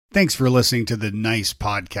Thanks for listening to the Nice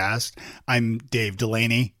Podcast. I'm Dave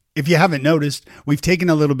Delaney. If you haven't noticed, we've taken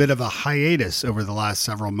a little bit of a hiatus over the last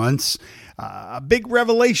several months. A big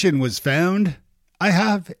revelation was found. I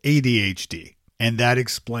have ADHD, and that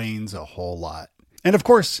explains a whole lot. And of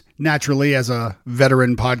course, naturally, as a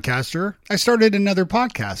veteran podcaster, I started another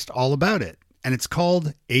podcast all about it. And it's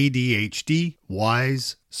called ADHD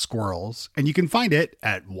Wise Squirrels. And you can find it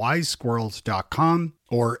at wisesquirrels.com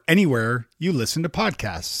or anywhere you listen to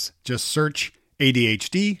podcasts. Just search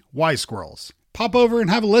ADHD Wise Squirrels. Pop over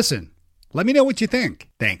and have a listen. Let me know what you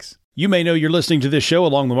think. Thanks. You may know you're listening to this show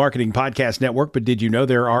along the Marketing Podcast Network, but did you know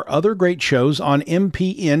there are other great shows on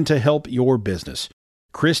MPN to help your business?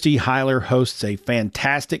 Christy Heiler hosts a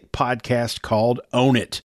fantastic podcast called Own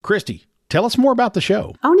It. Christy, tell us more about the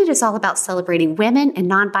show. Own It is all about celebrating women and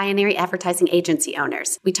non-binary advertising agency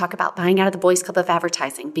owners. We talk about buying out of the Boys Club of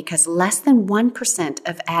Advertising because less than 1%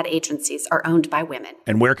 of ad agencies are owned by women.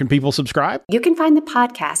 And where can people subscribe? You can find the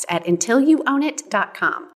podcast at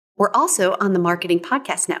untilyouownit.com. We're also on the Marketing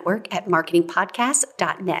Podcast Network at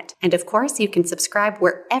marketingpodcast.net. And of course, you can subscribe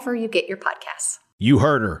wherever you get your podcasts. You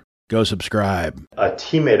heard her. Go subscribe. A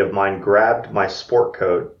teammate of mine grabbed my sport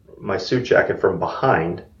coat, my suit jacket from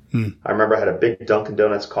behind. I remember I had a big Dunkin'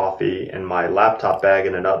 Donuts coffee and my laptop bag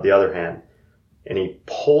in the other hand. And he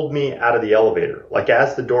pulled me out of the elevator, like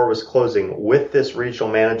as the door was closing, with this regional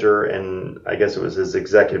manager and I guess it was his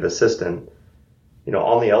executive assistant,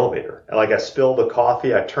 on the elevator. And like I spilled the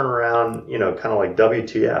coffee, I turn around, kind of like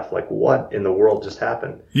WTF, like what in the world just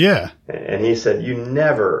happened? Yeah. And he said, you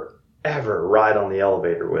never, ever ride on the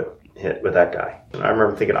elevator with that guy. And I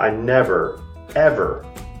remember thinking, I never, ever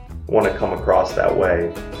want to come across that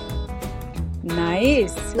way.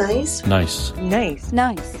 Nice. Nice. Nice. Nice.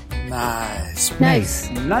 Nice. Nice. Nice.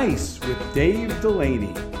 Nice with Dave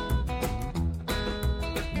Delaney.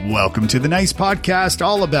 Welcome to the Nice Podcast,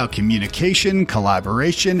 all about communication,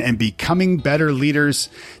 collaboration, and becoming better leaders.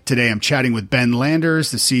 Today I'm chatting with Ben Landers,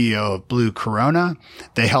 the CEO of Blue Corona.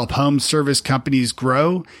 They help home service companies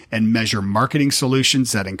grow and measure marketing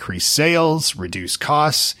solutions that increase sales, reduce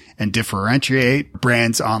costs, and differentiate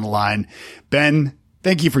brands online. Ben,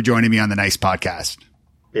 thank you for joining me on the Nice Podcast.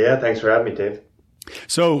 Yeah, thanks for having me, Dave.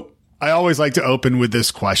 So I always like to open with this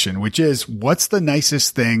question, which is, what's the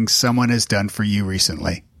nicest thing someone has done for you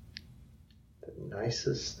recently?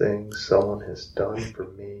 Nicest thing someone has done for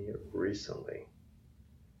me recently.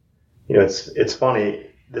 It's funny.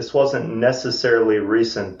 This wasn't necessarily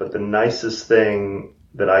recent, but the nicest thing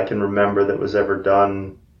that I can remember that was ever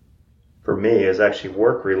done for me is actually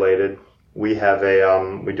work related. We have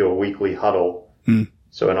we do a weekly huddle.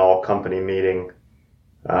 So an all company meeting,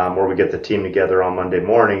 where we get the team together on Monday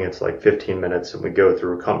morning. It's like 15 minutes and we go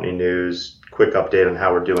through company news, quick update on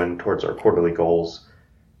how we're doing towards our quarterly goals.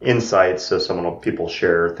 Insights, so people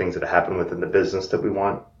share things that happen within the business that we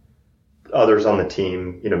want others on the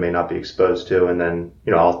team, may not be exposed to. And then,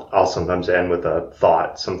 I'll sometimes end with a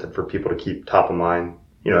thought, something for people to keep top of mind,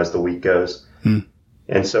 as the week goes.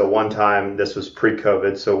 And so one time, this was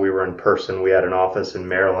pre-COVID, so we were in person. We had an office in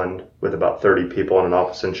Maryland with about 30 people and an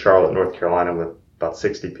office in Charlotte, North Carolina with about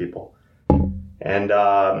 60 people. And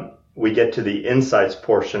we get to the insights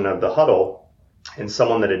portion of the huddle. And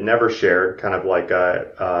someone that had never shared, kind of like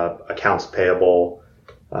accounts payable,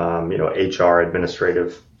 HR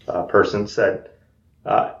administrative person said,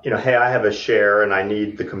 hey, I have a share and I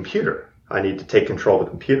need the computer. I need to take control of the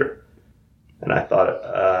computer. And I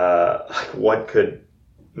thought, what could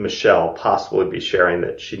Michelle possibly be sharing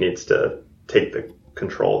that she needs to take the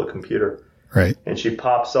control of the computer? Right. And she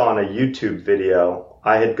pops on a YouTube video.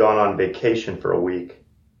 I had gone on vacation for a week.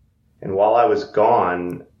 And while I was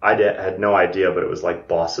gone, I had no idea, but it was like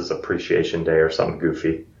Boss's Appreciation Day or something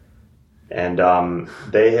goofy. And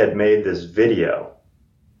they had made this video,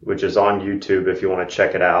 which is on YouTube if you want to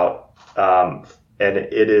check it out. And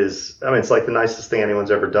it is, it's like the nicest thing anyone's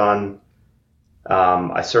ever done.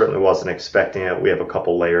 I certainly wasn't expecting it. We have a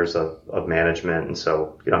couple layers of management. And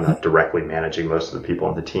so, I'm not directly managing most of the people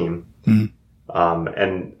on the team. And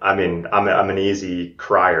I'm an easy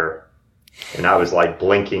crier. And I was like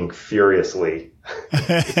blinking furiously.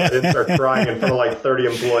 I didn't start crying in front of like 30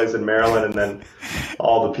 employees in Maryland and then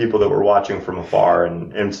all the people that were watching from afar.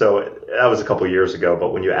 And so that was a couple of years ago.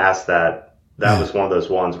 But when you asked that was one of those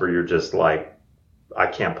ones where you're just like, I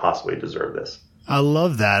can't possibly deserve this. I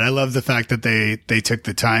love that. I love the fact that they took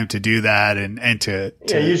the time to do that and to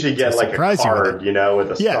you usually get like a card, with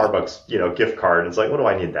a Yeah. Starbucks, gift card. And it's like, what do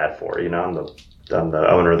I need that for? I'm the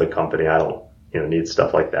owner of the company. I don't, need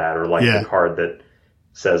stuff like that. Or like the card that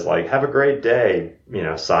says like, have a great day,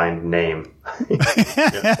 signed name.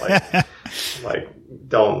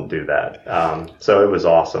 don't do that. So it was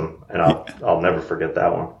awesome, and I'll never forget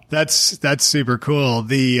that one. That's super cool.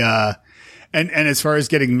 The and as far as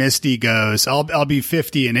getting misty goes, I'll be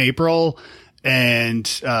 50 in April,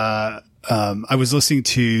 and I was listening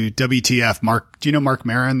to WTF. Mark, do you know Mark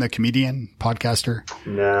Maron, the comedian podcaster?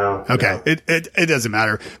 No. Okay. No. It doesn't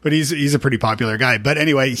matter, but he's a pretty popular guy. But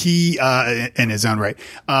anyway, he, in his own right,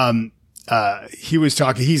 he was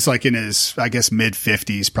talking, he's like in his, I guess, mid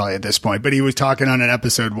 50s probably at this point, but he was talking on an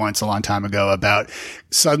episode once a long time ago about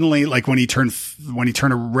suddenly, like when he turned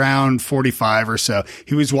around 45 or so,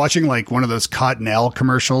 he was watching like one of those Cottonelle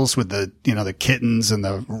commercials with the, the kittens and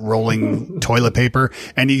the rolling toilet paper.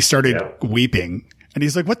 And he started weeping, and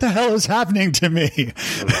he's like, what the hell is happening to me?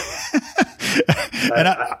 And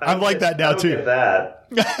I'm like that now too.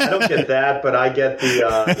 I don't get that, but I get the,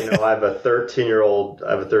 I have a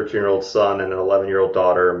 13-year-old son and an 11-year-old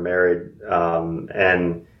daughter, married.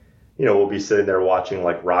 And, we'll be sitting there watching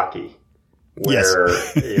like Rocky, where,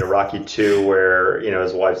 Rocky 2, where,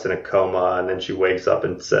 his wife's in a coma, and then she wakes up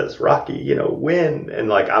and says, Rocky, win. And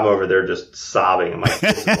like, I'm over there just sobbing, and my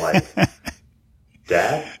kids are like,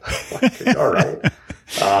 Dad? Like, all right.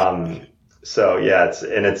 So yeah,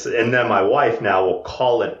 and then my wife now will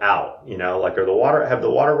call it out, like, have the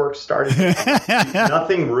waterworks started?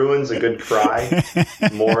 Nothing ruins a good cry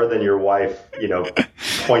more than your wife,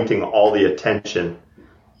 pointing all the attention,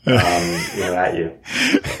 at you.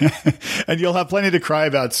 And you'll have plenty to cry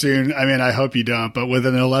about soon. I mean, I hope you don't, but with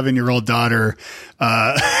an 11-year-old daughter,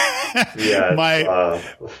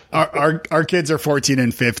 our kids are 14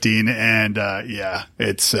 and 15, and,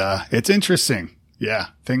 it's interesting. Yeah,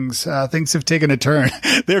 things have taken a turn.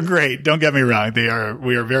 They're great. Don't get me wrong. We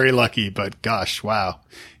are very lucky, but gosh, wow.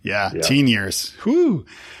 Yeah. Teen years. Whew.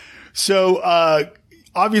 So,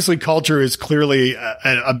 obviously culture is clearly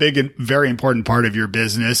a big and very important part of your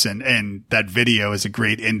business. And that video is a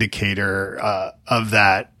great indicator, of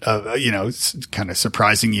that, kind of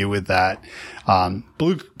surprising you with that.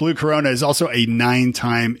 Blue Corona is also a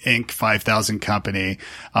 9-time Inc. 5000 company,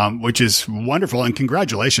 which is wonderful. And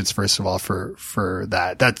congratulations, first of all, for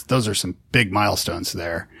that. Those are some big milestones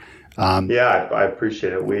there. I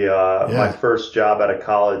appreciate it. My first job out of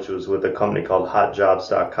college was with a company called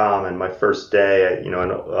hotjobs.com. And my first day,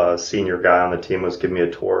 a senior guy on the team was giving me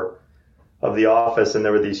a tour of the office. And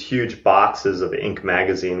there were these huge boxes of Inc.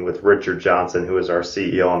 magazine with Richard Johnson, who was our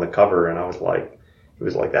CEO, on the cover. And he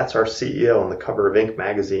was like, that's our CEO on the cover of Inc.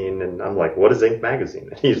 magazine. And I'm like, what is Inc. magazine?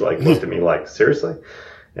 And he's like, looked at me like, seriously?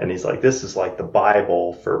 And he's like, this is like the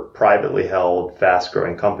Bible for privately held, fast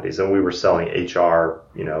growing companies. And we were selling HR,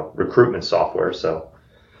 recruitment software. So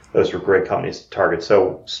those were great companies to target.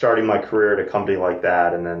 So starting my career at a company like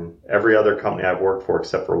that, and then every other company I've worked for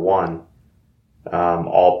except for one,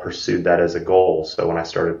 all pursued that as a goal. So when I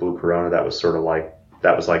started Blue Corona, that was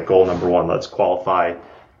like goal number one. Let's qualify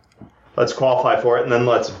for it. And then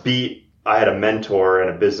I had a mentor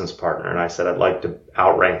and a business partner, and I said, I'd like to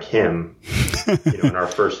outrank him, in our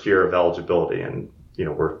first year of eligibility. And,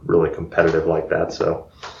 we're really competitive like that.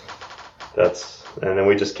 So and then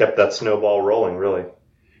we just kept that snowball rolling, really.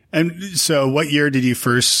 And so what year did you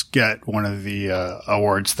first get one of the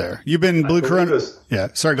awards there? You've been Blue Corona.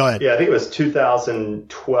 Sorry, go ahead. Yeah, I think it was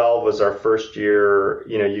 2012 was our first year.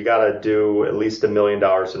 You got to do at least $1 million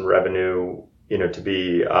in revenue, to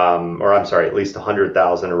be, at least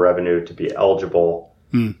 100,000 in revenue to be eligible,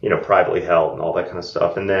 privately held and all that kind of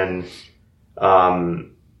stuff. And then,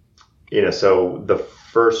 so the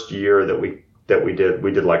first year that we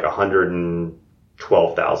did like $112,000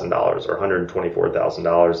 or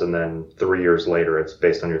 $124,000. And then 3 years later, it's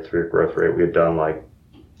based on your 3-year growth rate. We had done like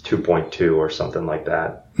 2.2 or something like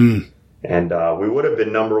that. And, we would have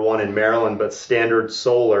been number one in Maryland, but Standard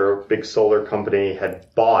Solar, big solar company, had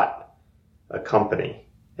bought a company,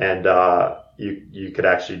 and you could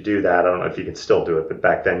actually do that. I don't know if you can still do it, but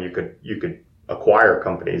back then you could acquire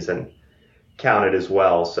companies and count it as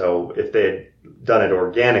well. So if they had done it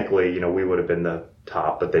organically, we would have been the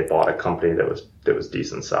top, but they bought a company that was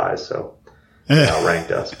decent size, so they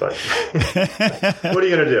outranked us. But what are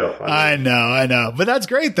you gonna do? I know, but that's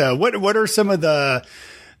great though. What are some of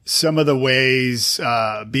the ways,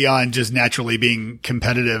 beyond just naturally being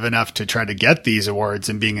competitive enough to try to get these awards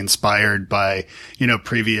and being inspired by,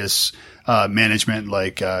 previous, management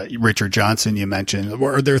like, Richard Johnson, you mentioned?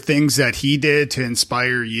 Were there things that he did to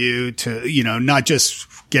inspire you to, not just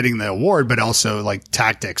getting the award, but also like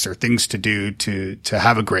tactics or things to do to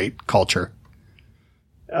have a great culture?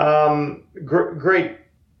 Great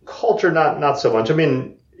culture, not so much. I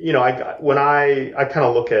mean, when I kind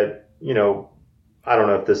of look at, I don't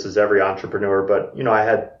know if this is every entrepreneur, but, I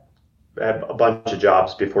had a bunch of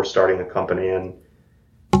jobs before starting the company, and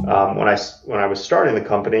when I was starting the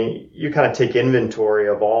company, you kind of take inventory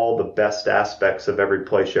of all the best aspects of every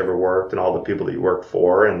place you ever worked and all the people that you worked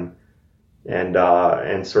for, and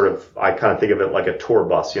sort of, I kind of think of it like a tour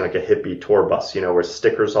bus, like a hippie tour bus, where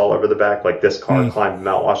stickers all over the back, like this car climbed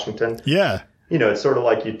Mount Washington. Yeah. It's sort of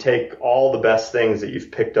like you take all the best things that you've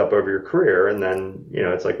picked up over your career, and then,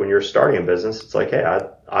 it's like when you're starting a business, it's like, hey,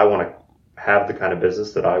 I want to have the kind of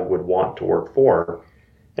business that I would want to work for.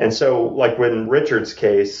 And so, like in Richard's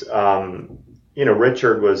case,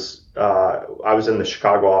 Richard was, I was in the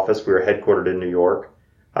Chicago office. We were headquartered in New York.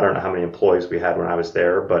 I don't know how many employees we had when I was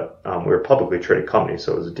there, but we were a publicly traded company,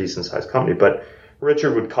 so it was a decent sized company. But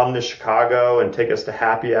Richard would come to Chicago and take us to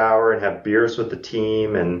happy hour and have beers with the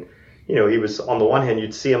team. And, he was, on the one hand,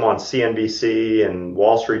 you'd see him on CNBC and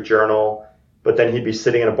Wall Street Journal, but then he'd be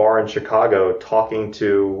sitting in a bar in Chicago talking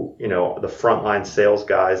to, the frontline sales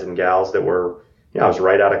guys and gals that were, I was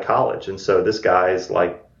right out of college. And so this guy is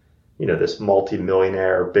like, this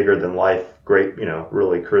multi-millionaire, bigger than life, great,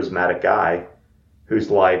 really charismatic guy who's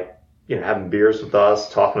like, having beers with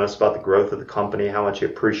us, talking to us about the growth of the company, how much he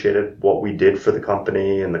appreciated what we did for the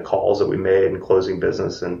company and the calls that we made and closing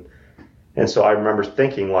business. And so I remember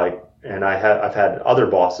thinking like, and I've had other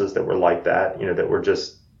bosses that were like that, that were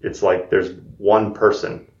just, it's like there's one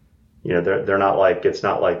person, they're not like, it's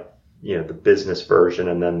not like, the business version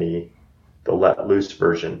and then the let loose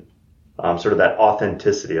version, sort of that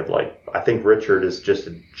authenticity of like, I think Richard is just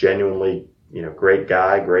a genuinely, great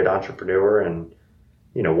guy, great entrepreneur, and,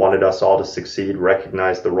 wanted us all to succeed,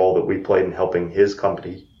 recognize the role that we played in helping his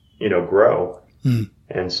company, grow.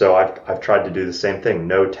 And so I've tried to do the same thing.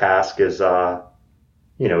 No task is,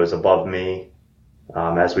 is above me,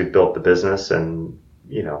 as we've built the business. And,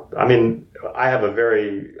 I have a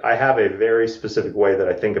very specific way that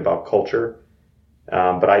I think about culture.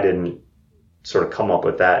 But I didn't sort of come up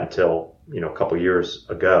with that until, a couple of years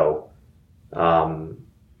ago.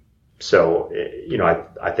 So,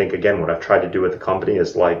 I think, again, what I've tried to do with the company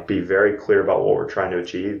is like be very clear about what we're trying to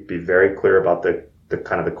achieve, be very clear about the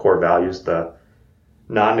kind of the core values, the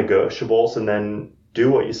non-negotiables, and then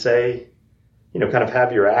do what you say, kind of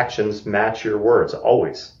have your actions match your words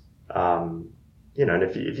always. And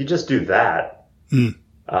if you just do that,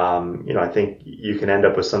 I think you can end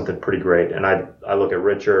up with something pretty great. And I look at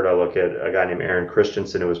Richard, I look at a guy named Aaron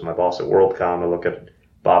Christensen, who was my boss at WorldCom. I look at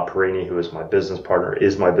Bob Perini, who is my business partner,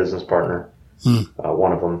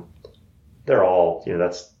 one of them. They're all,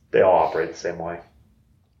 they all operate the same way.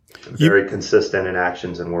 Very consistent in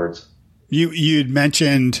actions and words. You'd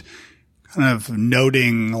mentioned kind of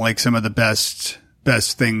noting like some of the best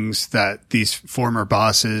things that these former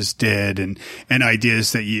bosses did and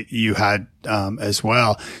ideas that you had, as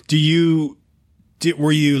well. Did you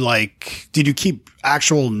keep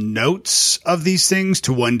actual notes of these things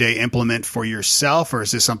to one day implement for yourself? Or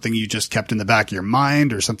is this something you just kept in the back of your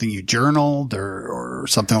mind, or something you journaled or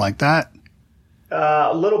something like that?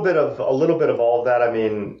 A little bit of all of that. I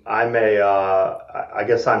mean, I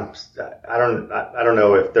don't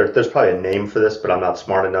know if there's probably a name for this, but I'm not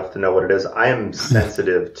smart enough to know what it is. I am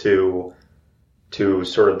sensitive to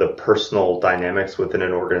sort of the personal dynamics within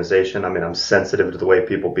an organization. I mean, I'm sensitive to the way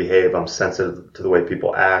people behave. I'm sensitive to the way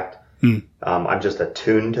people act. I'm just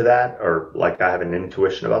attuned to that, or like I have an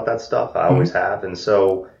intuition about that stuff. I always have. And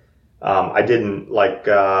so, I didn't like,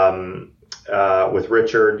 with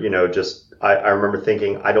Richard, I remember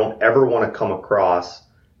thinking, I don't ever want to come across,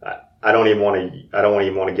 I don't even want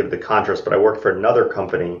to give the contrast, but I worked for another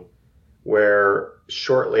company where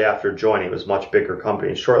shortly after joining, it was a much bigger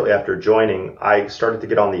company. Shortly after joining, I started to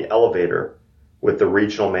get on the elevator with the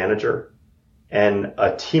regional manager, and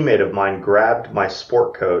a teammate of mine grabbed my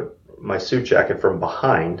sport coat, my suit jacket from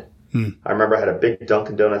behind. I remember I had a big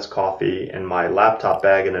Dunkin' Donuts coffee and my laptop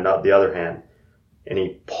bag in the other hand. And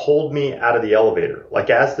he pulled me out of the elevator,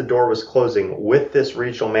 like as the door was closing, with this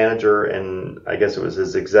regional manager and I guess it was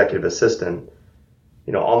his executive assistant,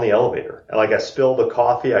 on the elevator. And like I spilled the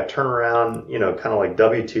coffee, I turn around, kind of like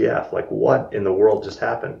WTF, like what in the world just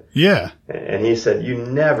happened? Yeah. And he said, you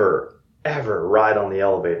never, ever ride on the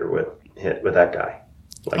elevator with that guy.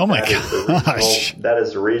 Like, oh my gosh. That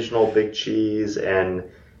is the regional big cheese.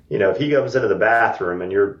 And, if he goes into the bathroom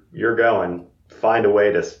and you're going, find a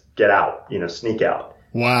way to get out, sneak out.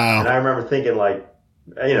 Wow. And I remember thinking like,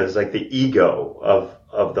 it's like the ego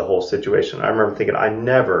of the whole situation. I remember thinking, I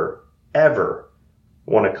never, ever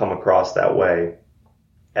want to come across that way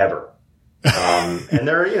ever. And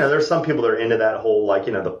there's some people that are into that whole, like,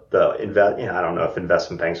 I don't know if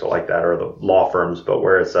investment banks are like that or the law firms, but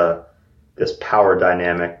where it's this power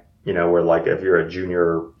dynamic, where like if you're a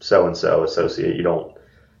junior so-and-so associate, you don't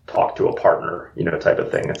talk to a partner, type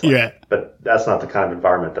of thing. It's like, Yeah. But that's not the kind of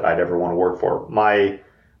environment that I'd ever want to work for. My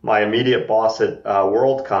immediate boss at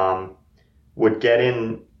WorldCom would get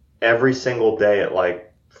in every single day at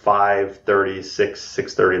like 5:30,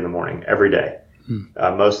 6:30 in the morning every day.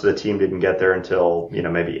 Most of the team didn't get there until,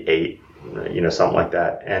 maybe 8, something like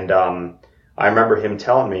that. And I remember him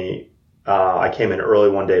telling me, I came in early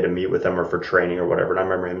one day to meet with him or for training or whatever. And I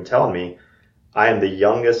remember him telling me, I am the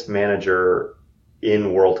youngest manager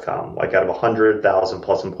in WorldCom. Like out of 100,000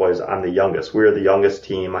 plus employees, I'm the youngest. We're the youngest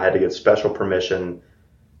team. I had to get special permission,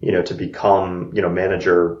 to become,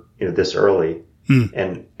 manager, this early.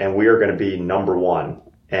 And we are going to be number one.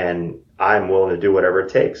 And I'm willing to do whatever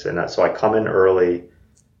it takes. And so I come in early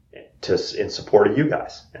in support of you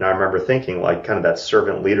guys. And I remember thinking like kind of that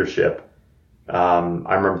servant leadership. I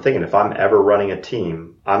remember thinking if I'm ever running a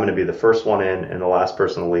team, I'm going to be the first one in and the last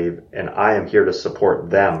person to leave. And I am here to support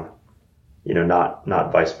them,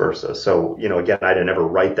 not vice versa. So, again, I didn't ever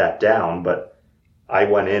write that down, but I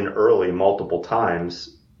went in early multiple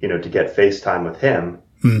times, to get FaceTime with him.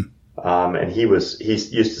 And he used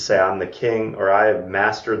to say, I'm the king, or I have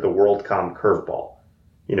mastered the WorldCom curveball,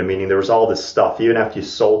 meaning there was all this stuff, even after you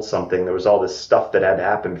sold something, there was all this stuff that had to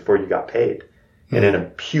happen before you got paid. And in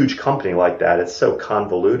a huge company like that, it's so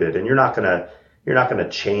convoluted, and you're not going to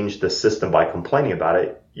change the system by complaining about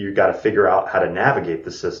it. You got to figure out how to navigate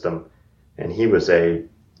the system. And he was a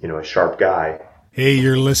sharp guy. Hey,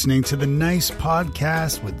 you're listening to the Nice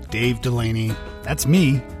Podcast with Dave Delaney. That's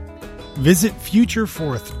me. Visit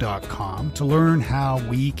futureforth.com to learn how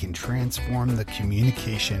we can transform the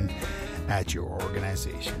communication at your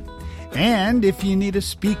organization. And if you need a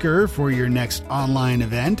speaker for your next online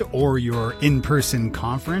event or your in-person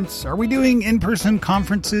conference, are we doing in-person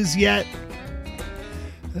conferences yet?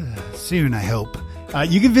 Soon, I hope.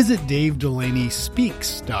 You can visit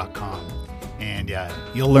DaveDelaneySpeaks.com and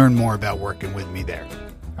you'll learn more about working with me there.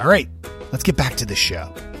 All right, let's get back to the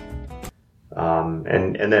show.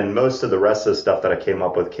 And then most of the rest of the stuff that I came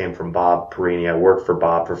up with came from Bob Perini. I worked for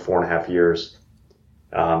Bob for 4.5 years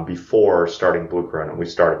before starting Blue Corona. We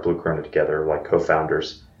started Blue Corona together, like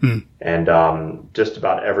co-founders. And just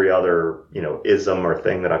about every other, ism or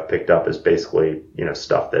thing that I've picked up is basically,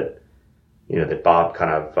 stuff that, that Bob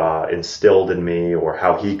kind of instilled in me, or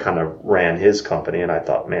how he kind of ran his company. And I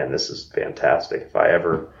thought, man, this is fantastic. If I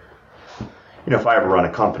ever run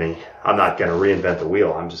a company, I'm not going to reinvent the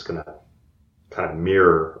wheel. I'm just going to kind of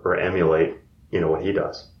mirror or emulate, what he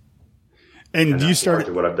does. And you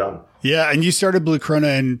started what I've done. Yeah. And you started Blue Corona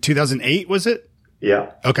in 2008, was it?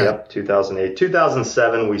 Yeah. Okay. Yep. 2008,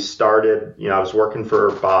 2007, we started, I was working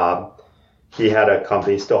for Bob. He had a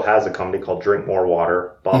company, still has a company called Drink More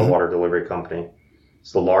Water, bottled water delivery company.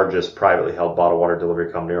 It's the largest privately held bottled water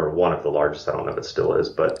delivery company, or one of the largest. I don't know if it still is,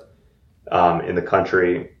 but, in the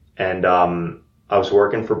country. And, I was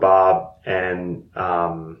working for Bob, and,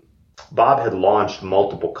 Bob had launched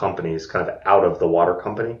multiple companies kind of out of the water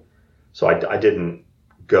company. So I didn't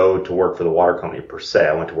go to work for the water company per se.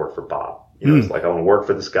 I went to work for Bob. It's like, I want to work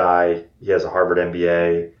for this guy. He has a Harvard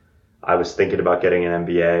MBA. I was thinking about getting an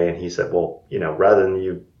MBA, and he said, well, rather than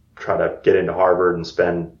you try to get into Harvard and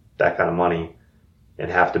spend that kind of money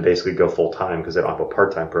and have to basically go full time because they don't have a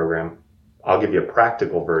part-time program, I'll give you a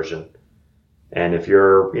practical version. And if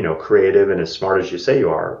you're, creative and as smart as you say you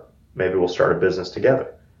are, maybe we'll start a business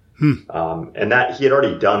together. And that he had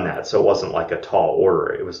already done that. So it wasn't like a tall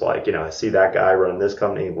order. It was like, I see that guy running this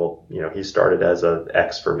company. Well, he started as a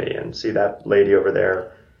X for me, and see that lady over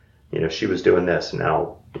there, she was doing this, and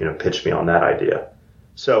now, pitched me on that idea.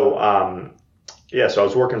 So, so I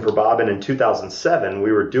was working for Bob, and in 2007,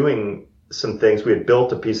 we were doing some things. We had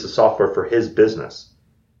built a piece of software for his business,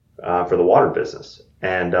 for the water business,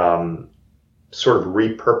 and, sort of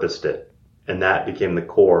repurposed it. And that became the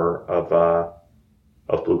core of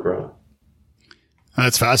Blue Corona.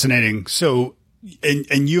 That's fascinating. So,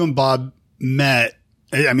 and you and Bob met,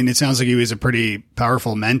 I mean, it sounds like he was a pretty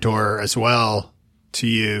powerful mentor as well to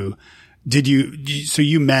you. So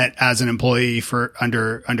you met as an employee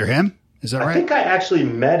under him? Is that right? I think I actually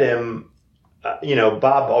met him.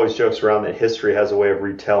 Bob always jokes around that history has a way of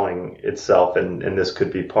retelling itself, and this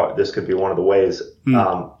could be one of the ways.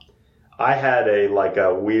 I had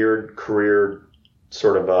a weird career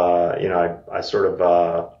sort of, I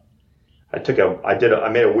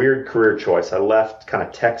made a weird career choice. I left kind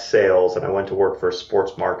of tech sales, and I went to work for a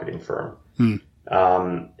sports marketing firm.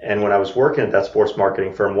 And when I was working at that sports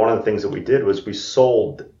marketing firm, one of the things that we did was we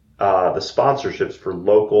sold, the sponsorships for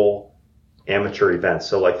local amateur events.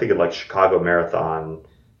 So think of Chicago Marathon,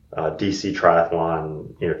 DC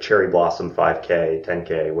Triathlon, Cherry Blossom 5K,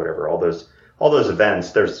 10K, whatever, all all those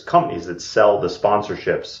events, there's companies that sell the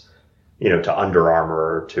sponsorships, to Under Armour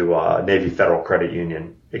or to Navy Federal Credit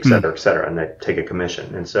Union, et cetera, and they take a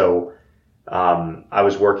commission. And so I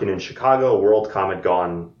was working in Chicago. WorldCom had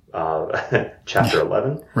gone Chapter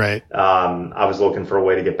 11. Right. I was looking for a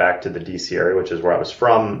way to get back to the DC area, which is where I was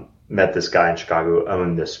from. Met this guy in Chicago who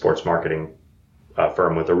owned this sports marketing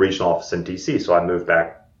firm with a regional office in DC. So I moved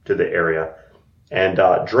back to the area. And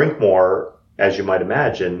Drinkmore, as you might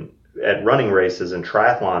imagine, at running races and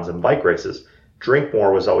triathlons and bike races,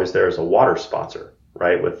 Drinkmore was always there as a water sponsor,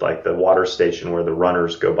 right? With like the water station where the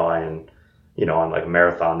runners go by and, on like a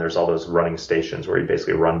marathon, there's all those running stations where you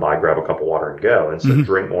basically run by, grab a cup of water and go. And so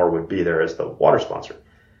Drinkmore would be there as the water sponsor.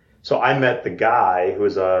 So I met the guy who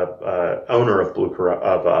was a owner of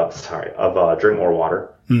Drinkmore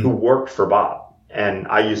Water, who worked for Bob. And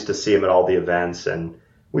I used to see him at all the events, and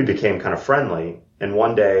we became kind of friendly. And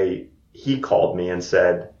one day he called me and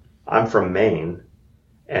said, I'm from Maine,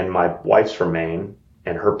 and my wife's from Maine,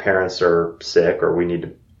 and her parents are sick, or we need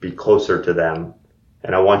to be closer to them.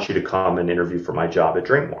 And I want you to come and interview for my job at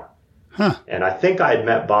Drinkmore. Huh. And I think I had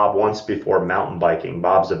met Bob once before mountain biking.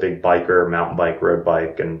 Bob's a big biker, mountain bike, road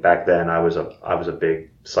bike. And back then I was a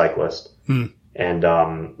big cyclist. And,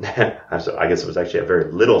 I guess it was actually a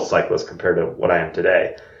very little cyclist compared to what I am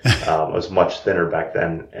today. I was much thinner back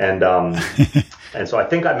then. And, and so I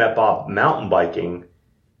think I met Bob mountain biking.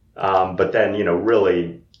 But then,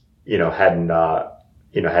 really,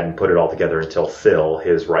 hadn't put it all together until Phil,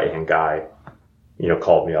 his right-hand guy,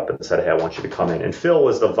 called me up and said, hey, I want you to come in. And Phil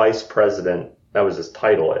was the vice president. That was his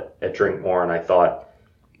title at Drinkmore. And I thought,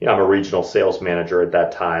 I'm a regional sales manager at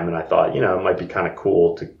that time. And I thought, it might be kind of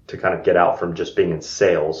cool to kind of get out from just being in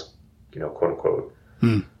sales, quote unquote,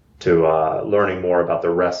 to learning more about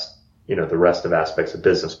the rest of aspects of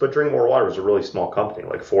business. But Drinkmore Water was a really small company,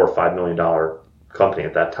 like $4 or $5 million company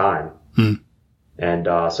at that time. And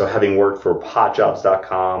so having worked for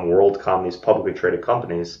hotjobs.com, WorldCom, these publicly traded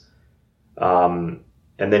companies, and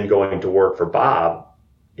then going to work for Bob,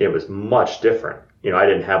 it was much different. I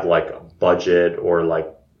didn't have like a budget or like,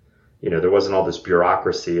 there wasn't all this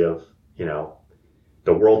bureaucracy of,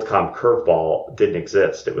 the WorldCom curveball didn't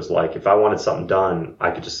exist. It was like, if I wanted something done, I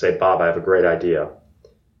could just say, Bob, I have a great idea,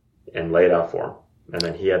 and lay it out for him. And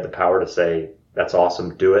then he had the power to say, that's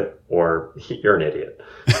awesome, do it, or you're an idiot.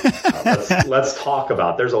 Let's talk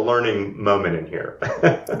about, there's a learning moment in here.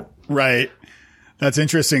 Right. That's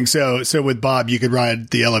interesting. So with Bob, you could ride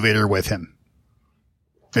the elevator with him.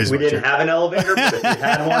 We didn't have an elevator, but if we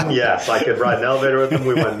had one, yes, I could ride an elevator with him.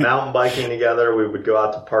 We went mountain biking together. We would go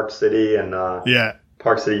out to Park City and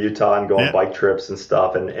Park City, Utah, and go on bike trips and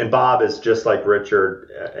stuff. And Bob is just like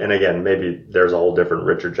Richard. And again, maybe there's a whole different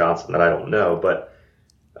Richard Johnson that I don't know. But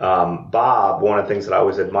Bob, one of the things that I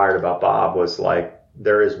always admired about Bob was like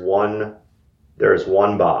there is one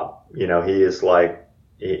Bob. He is like,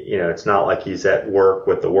 it's not like he's at work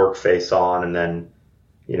with the work face on and then,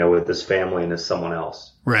 with his family and as someone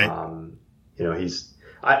else. Right.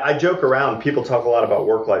 I joke around. People talk a lot about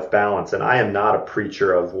work-life balance, and I am not a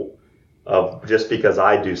preacher of just because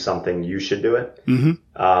I do something, you should do it.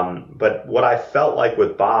 But what I felt like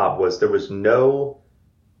with Bob was there was no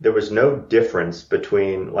difference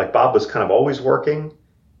between, like, Bob was kind of always working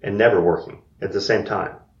and never working at the same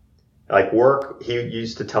time. Like work, he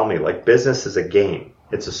used to tell me, like, business is a game.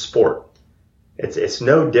 It's a sport. It's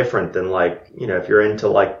no different than like, if you're into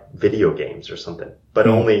like video games or something, but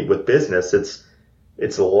only with business,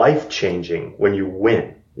 it's life changing when you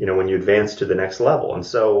win, when you advance to the next level. And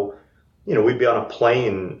so, we'd be on a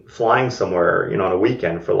plane flying somewhere, on a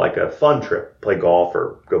weekend for like a fun trip, play golf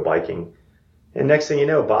or go biking. And next thing you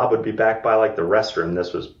know, Bob would be back by like the restroom.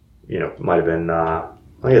 This was, might have been, I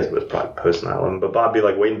guess it was probably post 9/11, but Bob'd be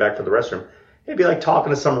like waiting back for the restroom. He'd be like talking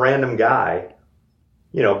to some random guy,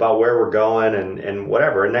 about where we're going and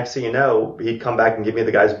whatever. And next thing you know, he'd come back and give me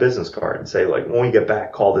the guy's business card and say, like, when we get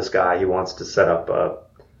back, call this guy. He wants to set up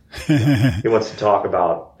he wants to talk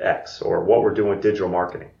about X or what we're doing with digital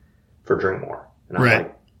marketing for Drinkmore. And I'm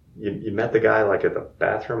like, you met the guy like at the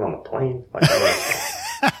bathroom on the plane? Like,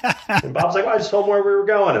 and Bob's like, well, I just told him where we were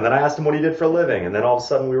going. And then I asked him what he did for a living. And then all of a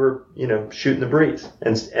sudden we were, shooting the breeze.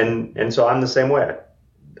 And so I'm the same way.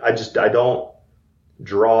 I don't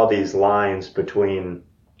draw these lines between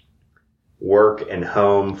work and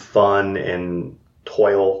home, fun and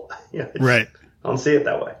toil. Right. I don't see it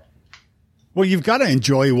that way. Well, you've got to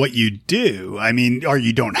enjoy what you do. I mean, or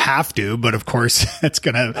you don't have to, but of course it's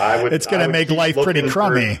going to make life pretty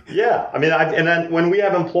crummy. I mean, and then when we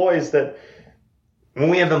have employees, I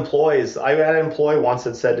had an employee once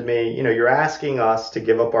that said to me, you're asking us to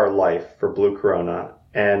give up our life for Blue Corona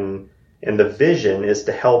and And the vision is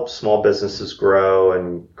to help small businesses grow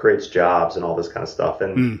and creates jobs and all this kind of stuff.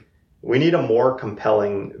 And we need a more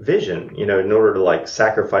compelling vision, in order to like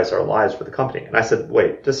sacrifice our lives for the company. And I said,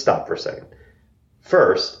 wait, just stop for a second.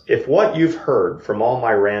 First, if what you've heard from all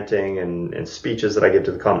my ranting and speeches that I give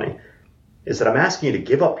to the company is that I'm asking you to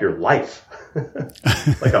give up your life,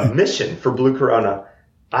 like a mission for Blue Corona,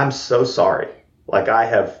 I'm so sorry. Like I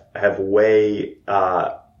have way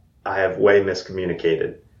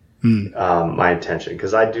miscommunicated my intention,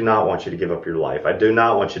 because I do not want you to give up your life. I do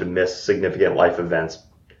not want you to miss significant life events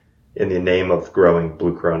in the name of growing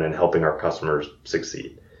Blue Corona and helping our customers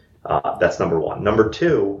succeed. That's number one. Number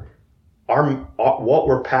two, what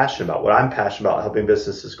we're passionate about, what I'm passionate about, helping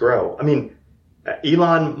businesses grow. I mean,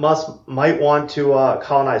 Elon Musk might want to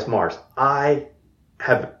colonize Mars.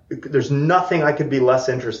 There's nothing I could be less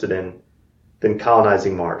interested in than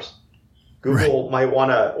colonizing Mars. Google might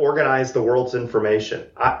want to organize the world's information.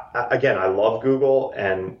 I love Google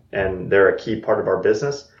and they're a key part of our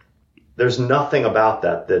business. There's nothing about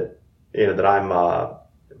that I'm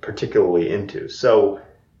particularly into. So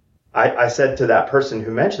I said to that person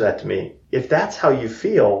who mentioned that to me, if that's how you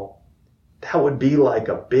feel, that would be like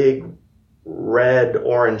a big red,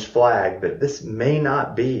 orange flag that this may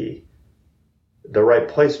not be the right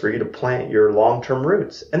place for you to plant your long-term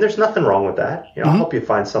roots. And there's nothing wrong with that. I'll help you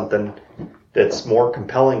find something that's more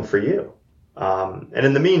compelling for you. And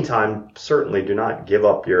in the meantime, certainly do not give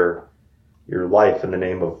up your life in the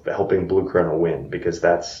name of helping Blue Corona win, because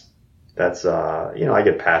that's I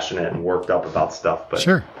get passionate and worked up about stuff, but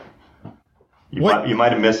sure. You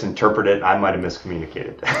might have misinterpreted. I might have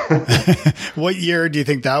miscommunicated. What year do you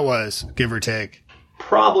think that was, give or take?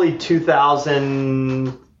 Probably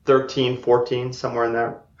 2013, 14, somewhere in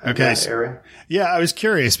there. Okay. That area. Yeah, I was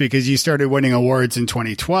curious because you started winning awards in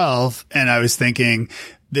 2012, and I was thinking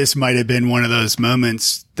this might have been one of those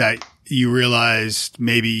moments that you realized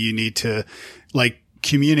maybe you need to like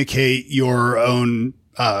communicate your own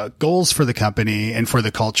goals for the company and for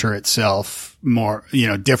the culture itself more,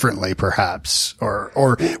 differently perhaps,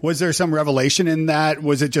 or was there some revelation in that?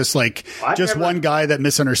 Was it just like one guy that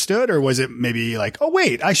misunderstood, or was it maybe like, oh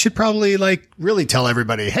wait, I should probably like really tell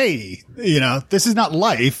everybody, hey, this is not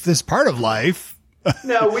life, this is part of life.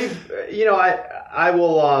 No,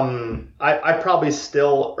 I probably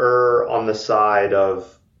still err on the side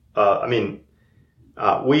of,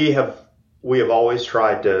 we have always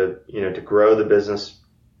tried to grow the business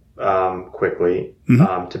quickly,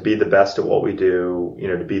 to be the best at what we do,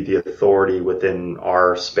 to be the authority within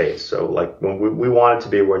our space. So like when we want it to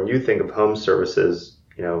be, when you think of home services,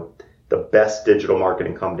 the best digital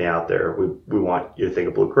marketing company out there, we want you to think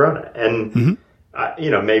of Blue Corona. And,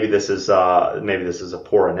 maybe this is a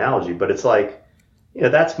poor analogy, but it's like,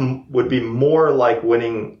 would be more like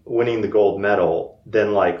winning the gold medal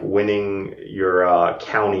than like winning your,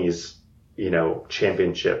 county's,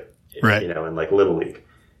 championship, right. In like Little League.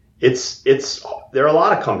 There are a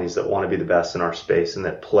lot of companies that want to be the best in our space and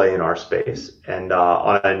that play in our space, and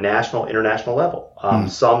on a national, international level.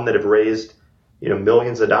 Some that have raised,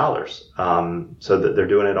 millions of dollars, so that they're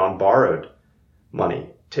doing it on borrowed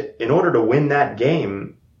money. In order to win that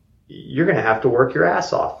game, you're going to have to work your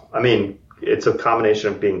ass off. I mean, it's a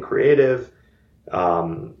combination of being creative,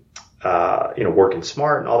 working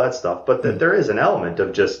smart and all that stuff. But there is an element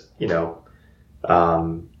of just, it's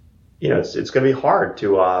going to be hard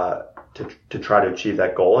to try to achieve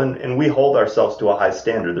that goal. And we hold ourselves to a high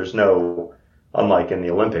standard. There's no, unlike in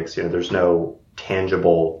the Olympics, there's no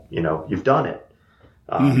tangible, you've done it.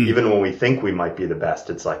 Even when we think we might be the best,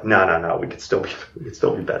 it's like, no, we could still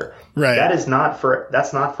be better. Right. That's not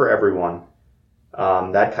for everyone,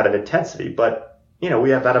 that kind of intensity. But, we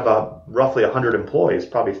have out of roughly 100 employees,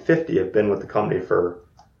 probably 50 have been with the company for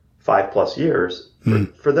 5+ years.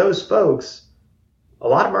 For those folks, a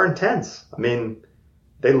lot of them are intense. I mean,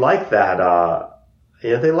 they like that,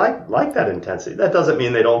 they like that intensity. That doesn't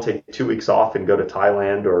mean they don't take 2 weeks off and go to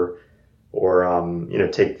Thailand or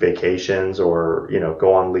take vacations or,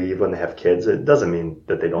 go on leave when they have kids. It doesn't mean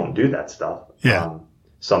that they don't do that stuff. Yeah.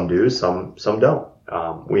 Some do, some don't.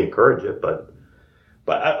 We encourage it, but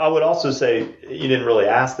I would also say, you didn't really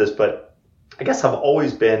ask this, but I guess I've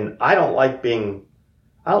always been, I don't like being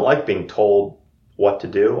told what to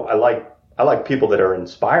do. I like people that are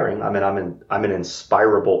inspiring. I mean, I'm an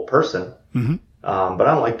inspirable person, but I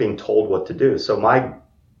don't like being told what to do. So my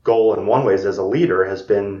goal in one way as a leader has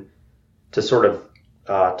been to sort of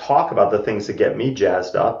talk about the things that get me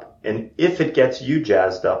jazzed up. And if it gets you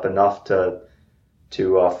jazzed up enough to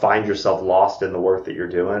find yourself lost in the work that you're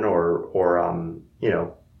doing or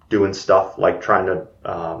doing stuff like trying to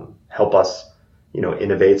help us,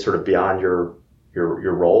 innovate sort of beyond your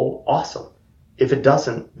your role, awesome. If it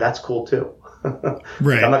doesn't, that's cool too.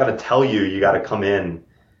 Right. I'm not going to tell you got to come in.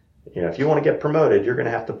 If you want to get promoted, you're going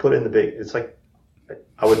to have to put in the big. It's like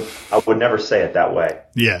I would never say it that way.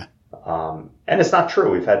 Yeah. And it's not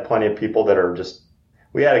true. We've had plenty of people that are just.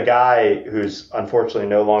 We had a guy who's unfortunately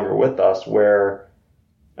no longer with us, where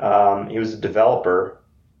he was a developer.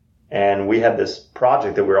 And we had this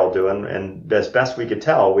project that we were all doing, and as best we could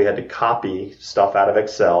tell, we had to copy stuff out of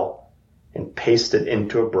Excel and paste it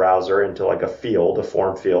into a browser, into like a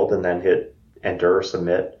form field, and then hit enter or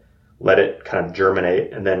submit, let it kind of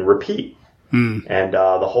germinate, and then repeat. And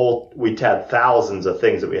we had thousands of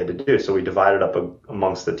things that we had to do, so we divided up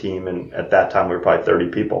amongst the team, and at that time we were probably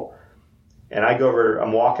 30 people. And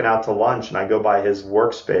I'm walking out to lunch, and I go by his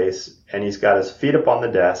workspace, and he's got his feet up on the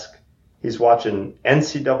desk. He's watching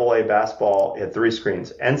NCAA basketball. He had 3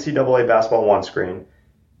 screens. NCAA basketball on one screen,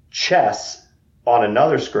 chess on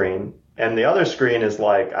another screen, and the other screen is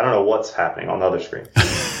like, I don't know what's happening on the other screen.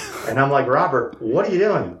 And I'm like, Robert, what are you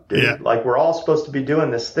doing, dude? Yeah. Like, we're all supposed to be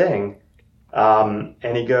doing this thing.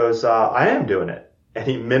 And he goes, I am doing it. And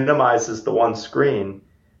he minimizes the one screen,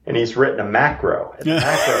 and he's written a macro. And the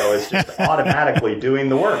macro is just automatically doing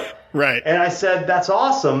the work. Right. And I said, that's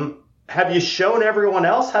awesome. Have you shown everyone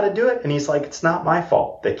else how to do it? And he's like, it's not my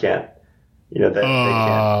fault. They can't, they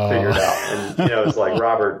can't figure it out. And, it's like,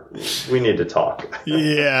 Robert, we need to talk.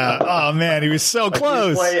 Yeah. Oh man, he was so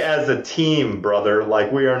close. We play as a team, brother.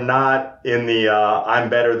 Like, we are not in the, I'm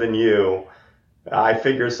better than you. I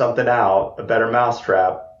figured something out, a better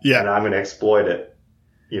mousetrap. Yeah. And I'm going to exploit it,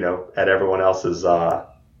 at everyone else's,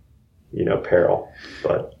 peril.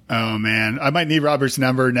 But. Oh man, I might need Robert's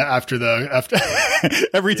number after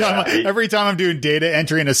every time I'm doing data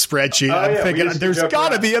entry in a spreadsheet. I'm thinking there's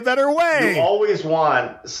got to be a better way. You always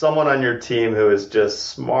want someone on your team who is just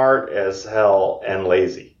smart as hell and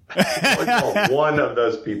lazy. One of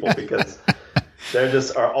those people, because they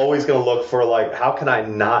just are always going to look for, like, how can I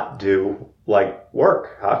not do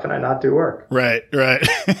work? How can I not do work? Right.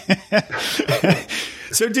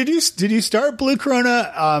 So did you start Blue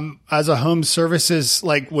Corona as a home services?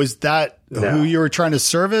 Like, was that who you were trying to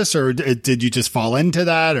service, or did you just fall into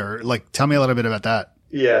that, or tell me a little bit about that?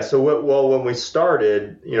 Yeah. So when we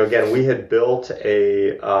started, again, we had built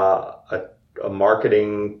a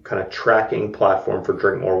marketing kind of tracking platform for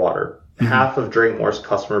Drinkmore Water. Mm-hmm. Half of Drinkmore's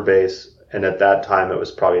customer base, and at that time it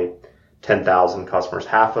was probably 10,000 customers.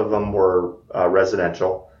 Half of them were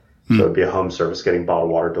residential, so it'd be a home service getting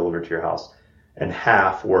bottled water delivered to your house. And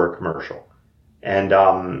half were commercial. And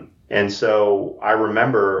so I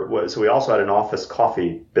remember, so we also had an office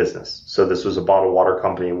coffee business. So this was a bottled water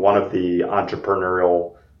company. One of the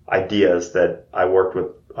entrepreneurial ideas that I worked with,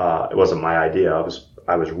 it wasn't my idea,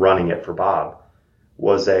 I was running it for Bob,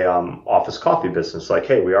 was a office coffee business. Like,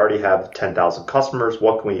 hey, we already have 10,000 customers.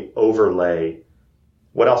 What can we overlay?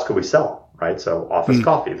 What else could we sell? Right? So office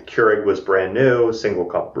coffee. The Keurig was brand new, single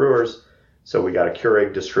cup brewers. So we got a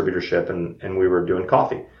Keurig distributorship, and we were doing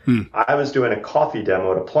coffee. I was doing a coffee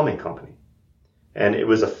demo at a plumbing company, and it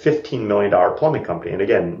was a $15 million plumbing company. And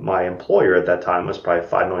again, my employer at that time was probably a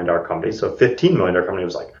 $5 million company. So a $15 million company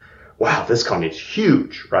was like, wow, this company is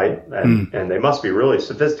huge, right? And they must be really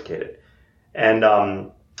sophisticated. And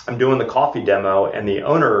I'm doing the coffee demo, and the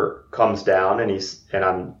owner comes down, and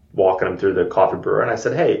I'm walking him through the coffee brewer. And I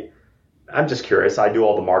said, hey, I'm just curious. I do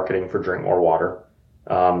all the marketing for Drinkmore Water.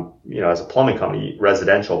 As a plumbing company,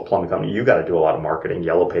 residential plumbing company, you got to do a lot of marketing,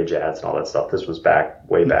 yellow page ads and all that stuff. This was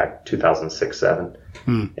way back 2006,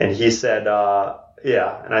 2007. And he said,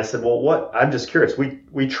 yeah. And I said, well, I'm just curious.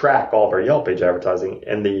 We track all of our yellow page advertising,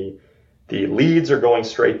 and the leads are going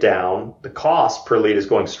straight down. The cost per lead is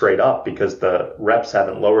going straight up because the reps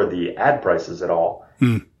haven't lowered the ad prices at all.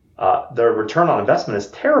 The return on investment is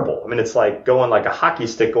terrible. I mean, it's like going like a hockey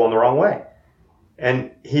stick going the wrong way.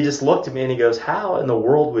 And he just looked at me and he goes, how in the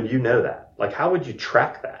world would you know that? Like, how would you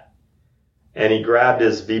track that? And he grabbed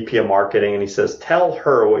his VP of marketing and he says, tell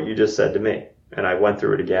her what you just said to me. And I went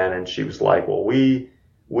through it again, and she was like, well, we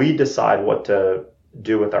decide what to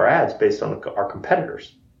do with our ads based on our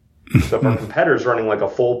competitors. So if our competitor's running like a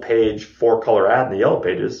full page 4-color ad in the yellow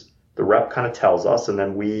pages, the rep kind of tells us, and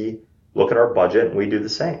then we look at our budget and we do the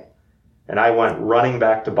same. And I went running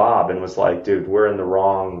back to Bob and was like, dude, we're in the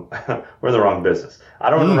wrong business. I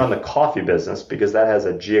don't want to run the coffee business because that has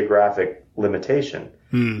a geographic limitation.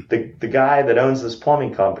 The guy that owns this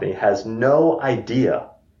plumbing company has no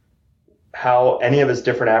idea how any of his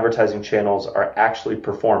different advertising channels are actually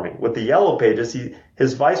performing. With the yellow pages,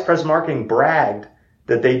 his vice president of marketing bragged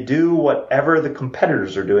that they do whatever the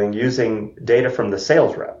competitors are doing using data from the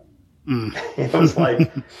sales rep. It was like,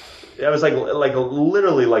 was like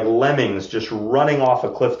literally like lemmings just running off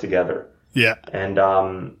a cliff together. Yeah. And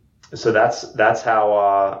so that's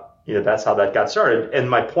how that's how that got started. And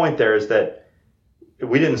my point there is that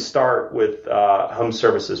we didn't start with home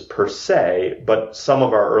services per se, but some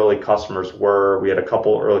of our early customers were. We had a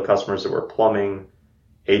couple early customers that were plumbing,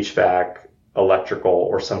 HVAC, electrical,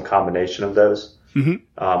 or some combination of those.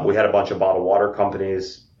 Mm-hmm. We had a bunch of bottled water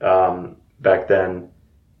companies back then.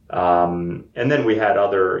 And then we had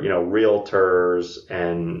other, realtors,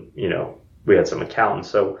 and, we had some accountants.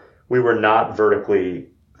 So we were not vertically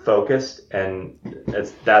focused. And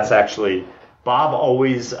that's actually, Bob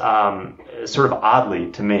always, sort of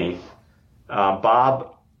oddly to me,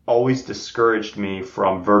 Bob always discouraged me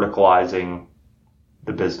from verticalizing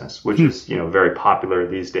the business, which is, very popular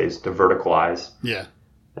these days to verticalize. Yeah.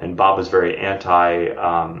 And Bob was very anti,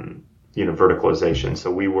 verticalization. So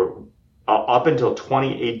we were up until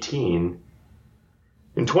 2018.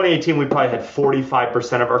 In 2018, we probably had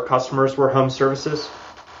 45% of our customers were home services,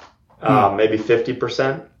 maybe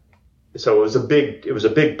 50%. So it was a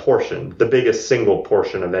big portion, the biggest single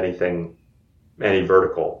portion of any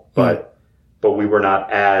vertical, but we were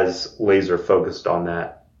not as laser focused on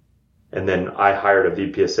that. And then I hired a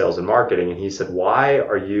VP of sales and marketing, and he said, "Why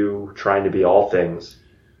are you trying to be all things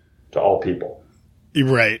to all people?"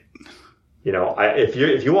 Right.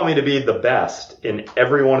 If you want me to be the best in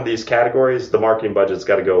every one of these categories, the marketing budget's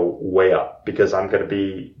got to go way up, because I'm going to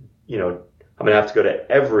be, I'm going to have to go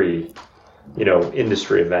to every,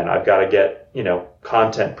 industry event. I've got to get,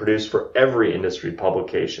 content produced for every industry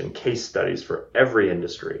publication, case studies for every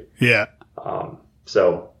industry. Yeah.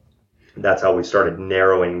 So that's how we started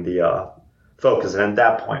narrowing the focus. And at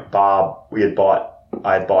that point,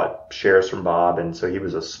 I had bought shares from Bob, and so he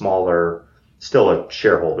was still a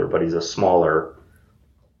shareholder, but he's a smaller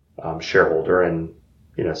shareholder. And,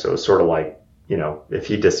 so it was sort of like, if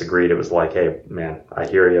he disagreed, it was like, "Hey, man, I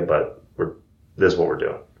hear you, but this is what we're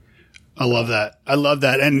doing." I love that.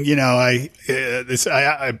 And,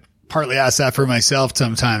 I partly ask that for myself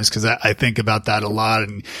sometimes, because I think about that a lot,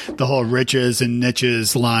 and the whole riches and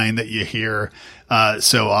niches line that you hear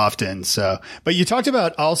so often. So, but you talked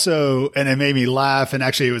about also, and it made me laugh, and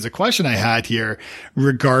actually it was a question I had here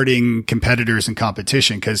regarding competitors and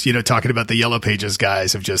competition, because, talking about the Yellow Pages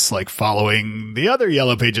guys of just like following the other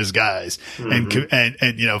Yellow Pages guys, mm-hmm.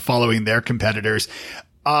 and following their competitors.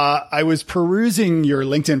 I was perusing your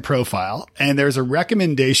LinkedIn profile, and there's a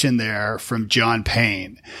recommendation there from John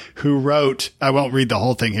Payne, who wrote, I won't read the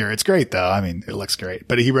whole thing here. It's great though. I mean, it looks great,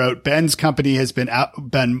 but he wrote, Ben's company has been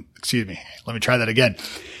let me try that again.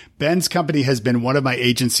 Ben's company has been one of my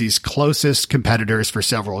agency's closest competitors for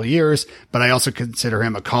several years, but I also consider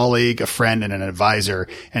him a colleague, a friend, and an advisor.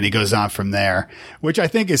 And he goes on from there, which I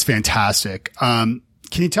think is fantastic. Can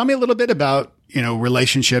you tell me a little bit about,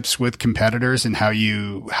 relationships with competitors and how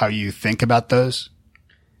you think about those?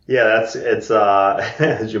 Yeah, it's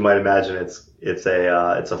as you might imagine, it's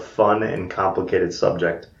a fun and complicated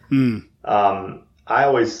subject.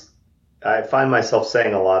 I find myself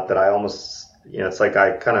saying a lot that I almost, it's like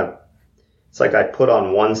I put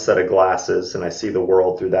on one set of glasses and I see the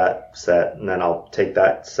world through that set, and then I'll take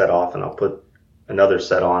that set off and I'll put another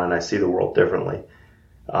set on and I see the world differently.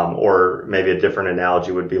 Or maybe a different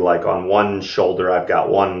analogy would be like, on one shoulder, I've got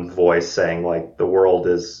one voice saying like, the world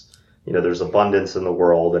is, there's abundance in the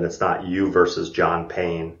world, and it's not you versus John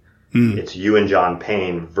Payne. It's you and John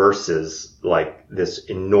Payne versus like this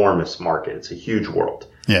enormous market. It's a huge world.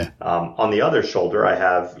 Yeah. On the other shoulder, I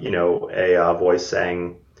have, a voice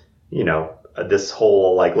saying, this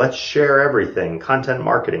whole, like, let's share everything, content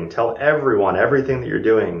marketing, tell everyone everything that you're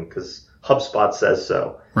doing because HubSpot says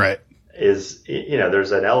so. Right. Is,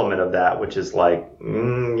 there's an element of that, which is like,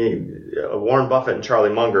 Warren Buffett and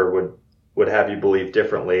Charlie Munger would have you believe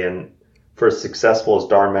differently. And for as successful as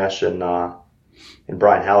Dharmesh and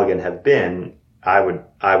Brian Halligan have been, I would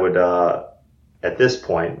at this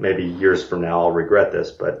point, maybe years from now, I'll regret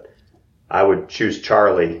this, but I would choose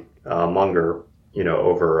Charlie Munger,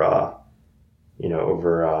 over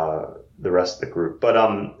the rest of the group.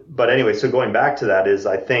 But anyway, so going back to that is,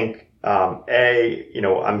 I think,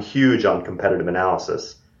 I'm huge on competitive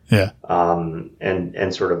analysis. Yeah.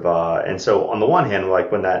 And sort of, and so on the one hand,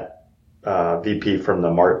 like when that, VP from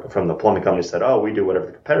the plumbing company said, "Oh, we do whatever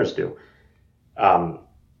the competitors do."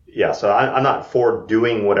 So I'm not for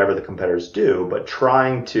doing whatever the competitors do, but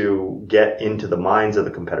trying to get into the minds of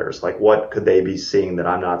the competitors. Like, what could they be seeing that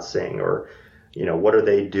I'm not seeing? Or, what are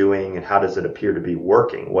they doing and how does it appear to be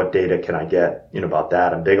working? What data can I get, about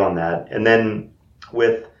that? I'm big on that. And then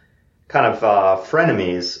with kind of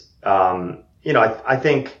frenemies, I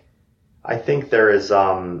think there is,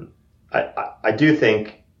 I do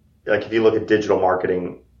think like if you look at digital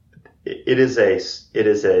marketing, it is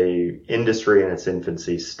a industry in its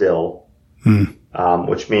infancy still,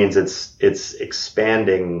 which means it's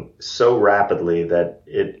expanding so rapidly that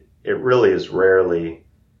it really is rarely,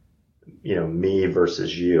 me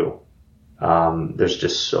versus you. There's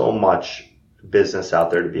just so much business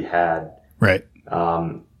out there to be had. Right.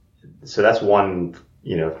 So that's one,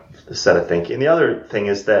 set of thinking. And the other thing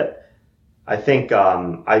is that I think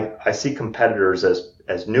I see competitors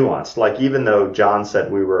as nuanced. Like even though John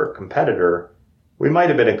said we were a competitor, we might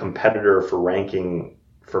have been a competitor for ranking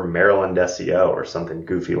for Maryland SEO or something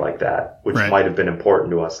goofy like that, which might have been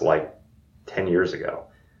important to us like 10 years ago.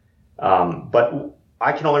 But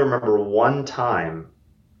I can only remember one time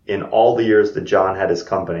in all the years that John had his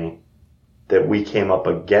company that we came up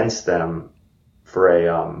against them for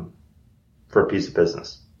a piece of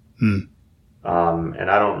business. And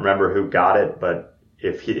I don't remember who got it, but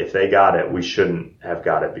if they got it, we shouldn't have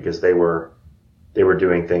got it because they were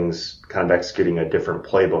doing things kind of executing a different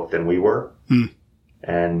playbook than we were.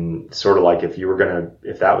 And sort of like if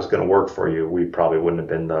that was going to work for you, we probably wouldn't have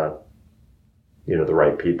been the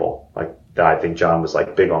right people. Like I think John was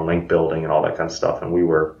like big on link building and all that kind of stuff. And we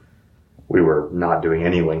were not doing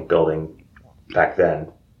any link building back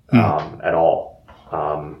then, at all.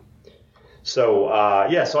 So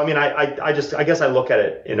I mean, I guess I look at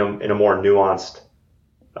it in a more nuanced,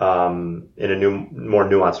 more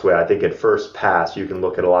nuanced way. I think at first pass, you can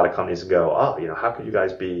look at a lot of companies and go, oh, how could you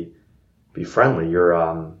guys be friendly?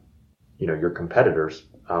 You're, you're competitors.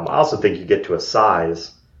 I also think you get to a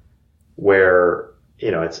size where,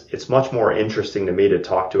 it's much more interesting to me to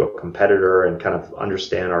talk to a competitor and kind of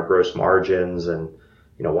understand our gross margins and,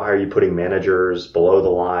 why are you putting managers below the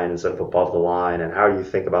line instead of above the line? And how do you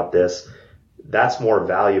think about this? That's more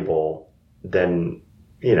valuable than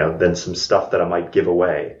some stuff that I might give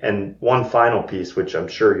away. And one final piece, which I'm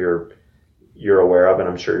sure you're aware of, and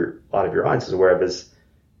I'm sure a lot of your audience is aware of, is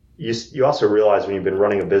you also realize when you've been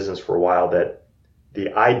running a business for a while that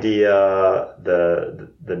the idea,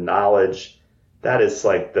 the knowledge, that is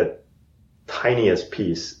like the tiniest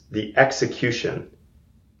piece. The execution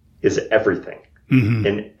is everything.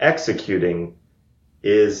 And executing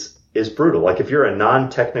is brutal. Like if you're a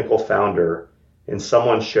non-technical founder and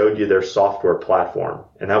someone showed you their software platform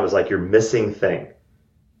and that was like your missing thing,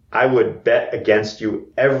 I would bet against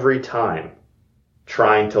you every time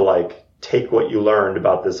trying to like take what you learned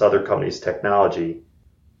about this other company's technology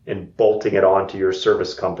and bolting it onto your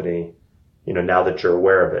service company, now that you're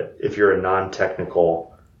aware of it, if you're a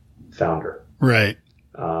non-technical founder. Right.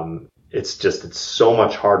 It's so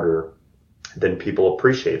much harder than people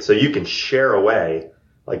appreciate. So you can share away,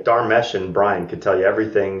 like Dharmesh and Brian could tell you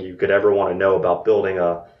everything you could ever want to know about building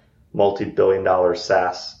a multi-billion-dollar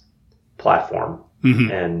SaaS platform.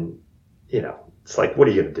 And, it's like, what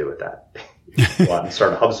are you going to do with that? Go out and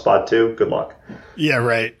start a HubSpot too? Good luck. Yeah,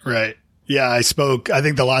 right. Yeah, I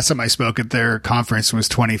think the last time I spoke at their conference was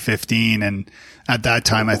 2015. And at that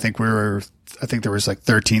time, I think there was like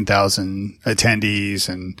 13,000 attendees.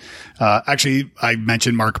 And, actually I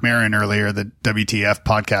mentioned Mark Maron earlier, the WTF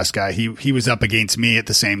podcast guy. He was up against me at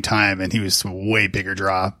the same time and he was a way bigger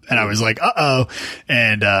draw. And I was like, uh-oh.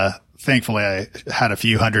 And, thankfully I had a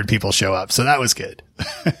few hundred people show up. So that was good.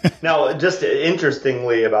 Now, just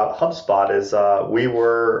interestingly about HubSpot is, we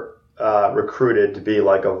were, recruited to be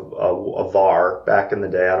like a VAR back in the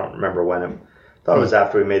day. I don't remember when. I thought it was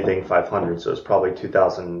after we made the Inc. 500, so it was probably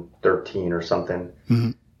 2013 or something.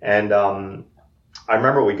 And I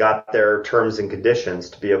remember we got their terms and conditions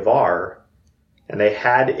to be a VAR, and they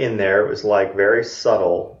had in there, it was like very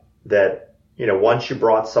subtle that, once you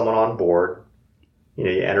brought someone on board, you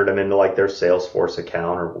entered them into like their Salesforce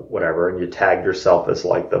account or whatever, and you tagged yourself as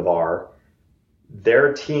like the VAR,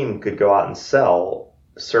 their team could go out and sell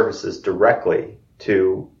services directly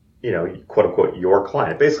to, quote unquote, your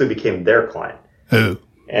client. It basically became their client. Ooh.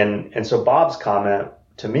 And so Bob's comment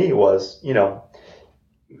to me was,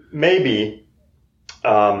 maybe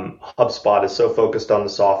HubSpot is so focused on the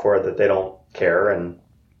software that they don't care, and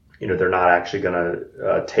they're not actually going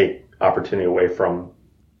to take opportunity away from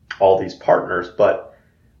all these partners. But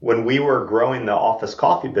when we were growing the Office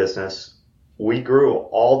Coffee business, we grew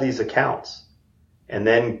all these accounts. And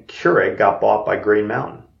then Keurig got bought by Green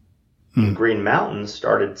Mountain. And Green Mountain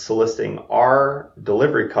started soliciting our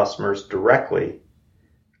delivery customers directly,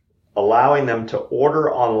 allowing them to order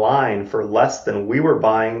online for less than we were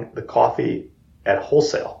buying the coffee at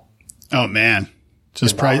wholesale. Oh man.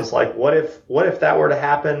 Just price. I was like, what if that were to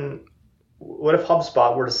happen? What if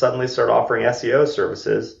HubSpot were to suddenly start offering SEO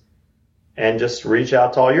services and just reach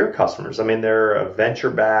out to all your customers? I mean, they're a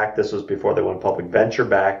venture backed. This was before they went public, venture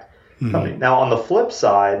backed. company. Now, on the flip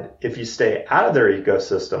side, if you stay out of their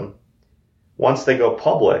ecosystem, once they go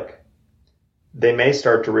public, they may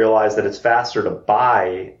start to realize that it's faster to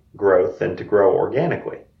buy growth than to grow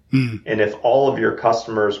organically. And if all of your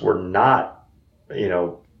customers were not,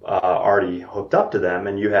 already hooked up to them,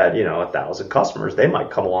 and you had, 1,000 customers, they might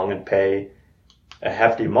come along and pay a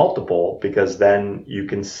hefty multiple, because then you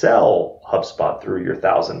can sell HubSpot through your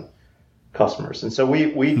 1,000 customers. And so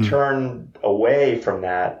we turned away from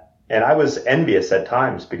that. And I was envious at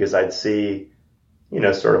times, because I'd see,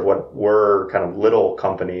 sort of what were kind of little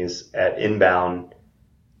companies at Inbound,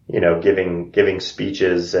 giving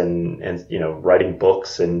speeches and writing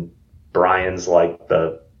books, and Brian's like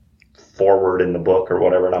the forward in the book or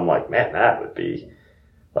whatever. And I'm like, man, that would be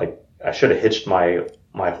like, I should have hitched my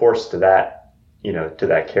horse to that, to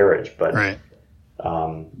that carriage. But, right.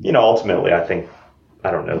 Ultimately,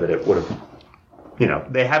 I don't know that it would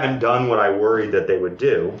have, they haven't done what I worried that they would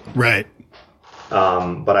do. Right.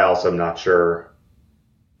 But I also am not sure,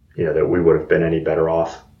 that we would have been any better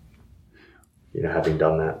off, having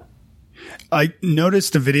done that. I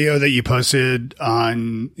noticed a video that you posted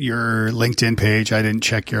on your LinkedIn page. I didn't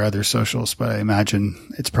check your other socials, but I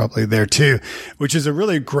imagine it's probably there too, which is a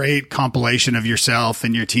really great compilation of yourself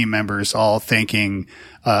and your team members all thanking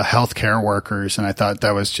healthcare workers. And I thought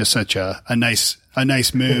that was just such a nice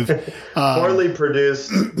move. Poorly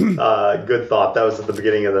produced, good thought. That was at the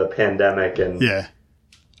beginning of the pandemic. And yeah,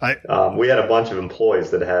 we had a bunch of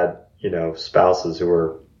employees that had, spouses who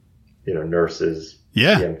were, nurses,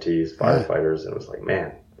 EMTs, firefighters. And it was like,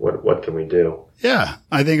 man, what can we do? Yeah,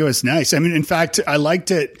 I think it was nice. I mean, in fact, I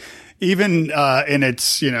liked it even in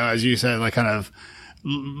its, as you said, like kind of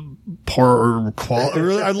poor quality,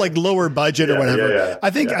 like lower budget or whatever. Yeah. I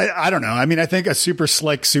think, I don't know. I mean, I think a super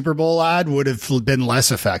slick Super Bowl ad would have been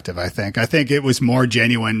less effective. I think it was more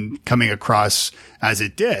genuine coming across as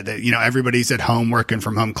it did. That, everybody's at home working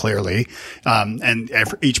from home clearly. And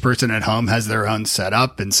each person at home has their own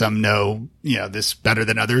setup, and some know, this better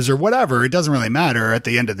than others or whatever. It doesn't really matter. At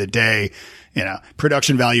the end of the day,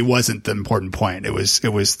 production value wasn't the important point. It was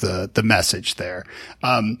the message there.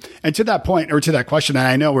 And to that point, or to that question, and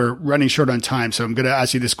I know we're running short on time, so I'm going to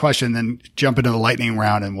ask you this question, then jump into the lightning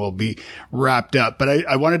round and we'll be wrapped up. But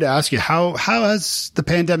I wanted to ask you, how has the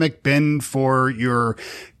pandemic been for your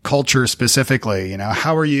culture specifically?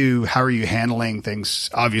 How are you handling things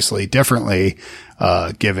obviously differently,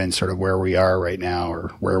 given sort of where we are right now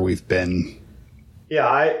or where we've been? Yeah,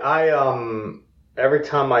 I every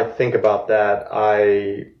time I think about that,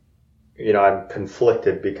 I'm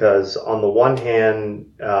conflicted, because on the one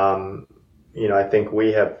hand, I think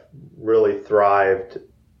we have really thrived,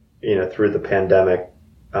 through the pandemic,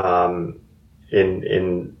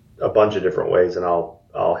 in a bunch of different ways, and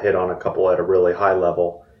I'll hit on a couple at a really high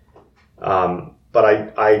level. But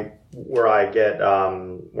where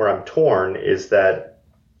I'm torn is that,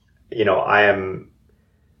 I am,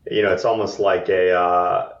 it's almost like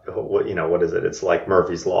what is it? It's like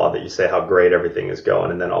Murphy's Law, that you say how great everything is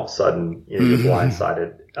going, and then all of a sudden, you're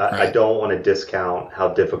blindsided. Right. I don't want to discount how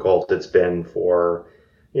difficult it's been for,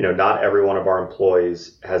 not every one of our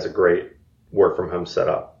employees has a great work from home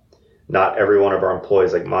setup. Not every one of our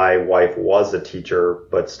employees, like my wife was a teacher,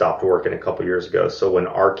 but stopped working a couple years ago. So when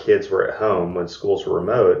our kids were at home, when schools were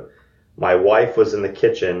remote, my wife was in the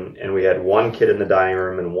kitchen, and we had one kid in the dining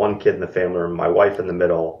room and one kid in the family room, my wife in the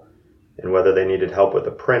middle. And whether they needed help with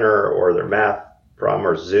a printer or their math problem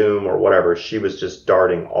or Zoom or whatever, she was just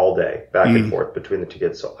darting all day back and forth between the two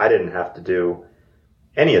kids. So I didn't have to do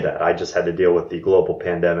any of that. I just had to deal with the global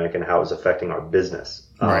pandemic and how it was affecting our business.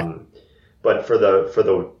 Right. But for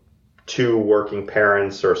the two working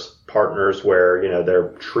parents or partners where, they're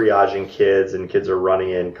triaging kids and kids are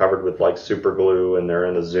running in covered with like super glue and they're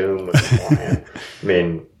in a Zoom with a client. I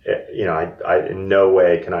mean, I in no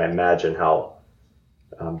way can I imagine how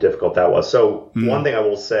difficult that was. So one thing I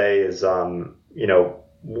will say is,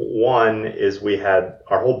 one is we had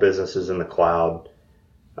our whole business is in the cloud.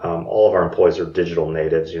 All of our employees are digital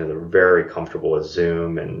natives. They're very comfortable with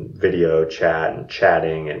Zoom and video chat and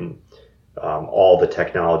chatting and all the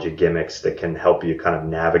technology gimmicks that can help you kind of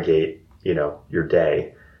navigate, your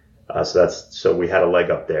day. So we had a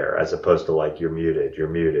leg up there, as opposed to like, you're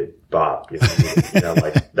muted, Bob,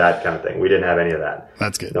 like that kind of thing. We didn't have any of that.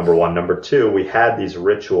 That's good. Number one. Number two, we had these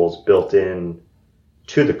rituals built in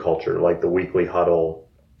to the culture, like the weekly huddle.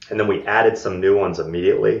 And then we added some new ones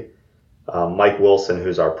immediately. Mike Wilson,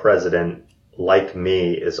 who's our president, like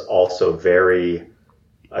me, is also very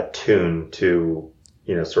attuned to,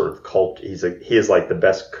 sort of culture. He is like the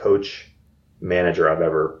best coach manager I've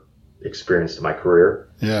ever experienced in my career.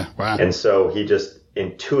 Yeah. Wow. And so he just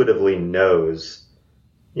intuitively knows,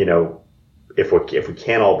 you know, if we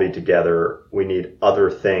can't all be together, we need other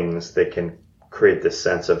things that can create this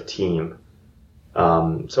sense of team.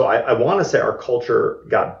 So I want to say our culture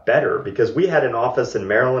got better because we had an office in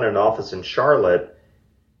Maryland, an office in Charlotte,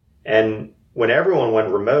 and when everyone went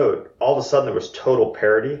remote, all of a sudden there was total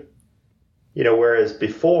parity. You know, whereas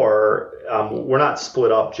before, we're not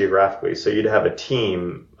split up geographically. So you'd have a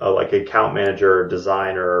team, like an account manager,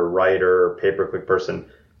 designer, writer, pay-per-click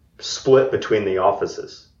person, split between the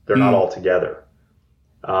offices. They're not all together.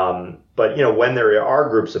 But, you know, when there are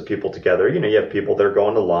groups of people together, you know, you have people that are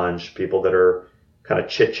going to lunch, people that are kind of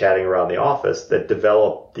chit-chatting around the office that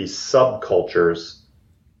develop these subcultures.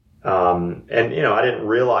 And, you know, I didn't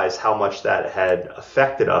realize how much that had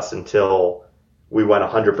affected us until we went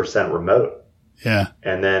 100% remote. Yeah.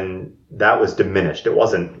 And then that was diminished. It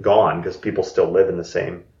wasn't gone because people still live in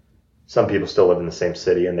some people still live in the same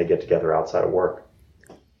city and they get together outside of work.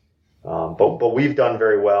 But we've done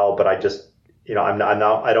very well, but I just, you know,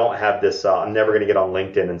 I don't have this, I'm never going to get on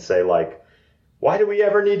LinkedIn and say like, why do we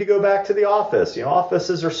ever need to go back to the office? You know,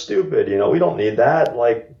 offices are stupid. You know, we don't need that.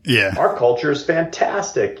 Like, yeah, our culture is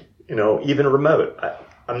fantastic, you know, even remote.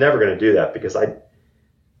 I'm never going to do that because I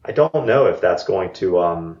don't know if that's going to,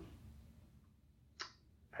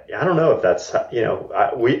 I don't know if that's, you know,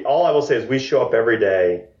 all I will say is we show up every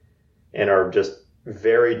day and are just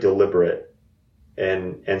very deliberate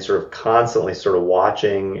and sort of constantly sort of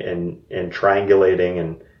watching and triangulating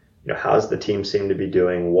and, you know, how's the team seem to be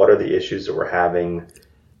doing? What are the issues that we're having?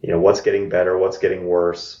 You know, what's getting better? What's getting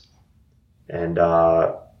worse? And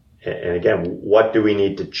again, what do we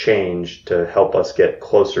need to change to help us get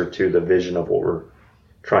closer to the vision of what we're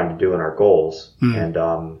trying to do in our goals? And,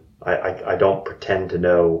 I don't pretend to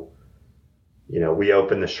know, you know, we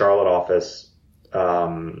opened the Charlotte office,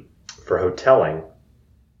 for hoteling,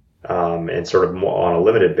 and sort of more on a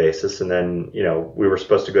limited basis. And then, you know, we were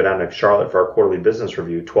supposed to go down to Charlotte for our quarterly business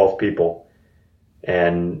review, 12 people.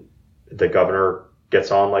 And the governor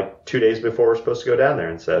gets on like 2 days before we're supposed to go down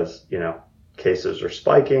there and says, you know, cases are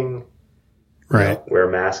spiking. Right. You know, wear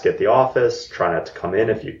a mask at the office, try not to come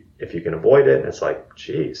in if you can avoid it. And it's like,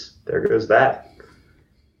 geez, there goes that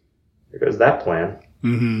plan.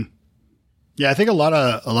 Mm-hmm. Yeah, I think a lot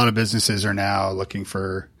of businesses are now looking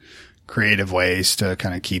for creative ways to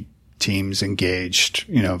kind of keep teams engaged,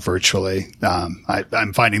 you know, virtually.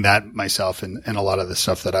 I'm finding that myself in a lot of the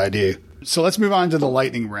stuff that I do. So let's move on to the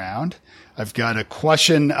lightning round. I've got a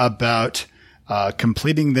question about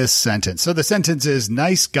completing this sentence. So the sentence is,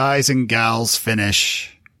 nice guys and gals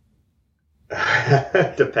finish.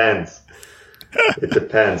 Depends. It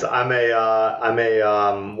depends. I'm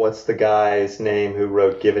a what's the guy's name who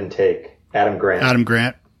wrote Give and Take? Adam Grant.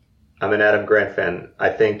 I'm an Adam Grant fan. I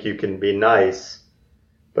think you can be nice,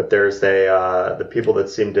 but there's the people that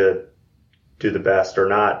seem to do the best are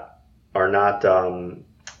not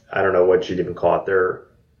I don't know what you'd even call it. They're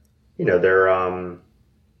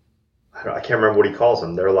I can't remember what he calls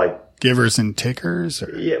them. They're like givers and takers.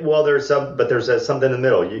 Or? Yeah, well, there's something in the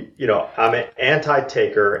middle. You know, I'm an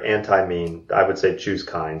anti-taker, anti-mean. I would say choose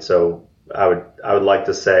kind. So I would like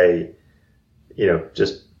to say, you know,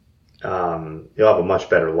 just you'll have a much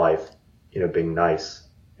better life, you know, being nice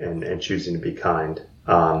and choosing to be kind.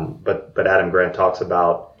 But Adam Grant talks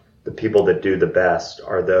about the people that do the best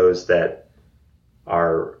are those that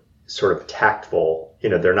are sort of tactful. You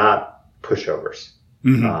know, they're not pushovers.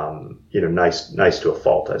 Mm-hmm. You know, nice to a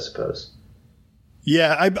fault, I suppose.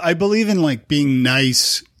 Yeah, I believe in like being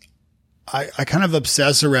nice. I kind of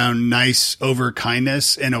obsess around nice over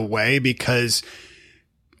kindness in a way because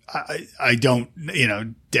I don't, you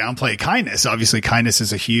know, downplay kindness. Obviously, kindness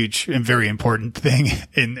is a huge and very important thing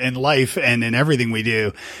in life and in everything we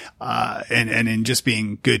do, and in just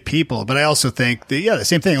being good people. But I also think that, the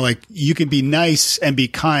same thing, like you can be nice and be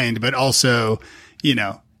kind, but also, you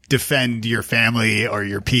know, defend your family or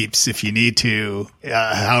your peeps if you need to,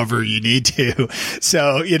 however you need to.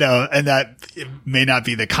 So, you know, and that may not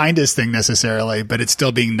be the kindest thing necessarily, but it's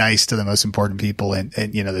still being nice to the most important people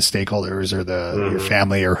and you know, the stakeholders or your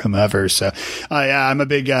family or whomever. So, yeah, I'm a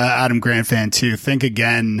big Adam Grant fan too. Think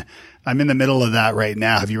Again. I'm in the middle of that right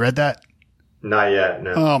now. Have you read that? Not yet.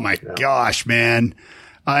 No. Oh my gosh, man.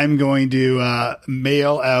 I'm going to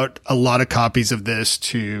mail out a lot of copies of this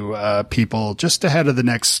to people just ahead of the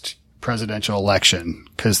next presidential election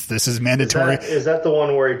because this is mandatory. Is that the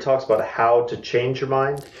one where he talks about how to change your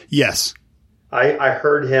mind? Yes. I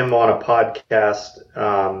heard him on a podcast,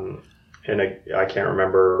 and I can't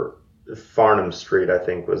remember, Farnham Street, I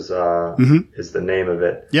think is the name of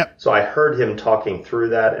it. Yep. So I heard him talking through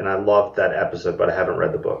that, and I loved that episode, but I haven't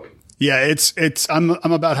read the book. Yeah, I'm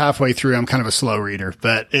about halfway through. I'm kind of a slow reader,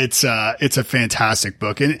 but it's a fantastic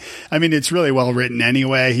book. And I mean, it's really well written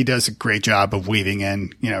anyway. He does a great job of weaving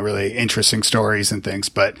in, really interesting stories and things.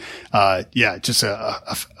 But, just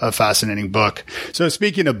a fascinating book. So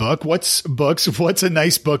speaking of what's a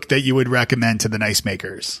nice book that you would recommend to the nice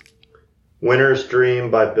makers? Winner's Dream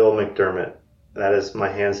by Bill McDermott. That is my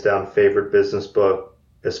hands down favorite business book.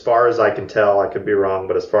 As far as I can tell, I could be wrong,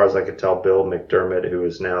 but as far as I can tell, Bill McDermott, who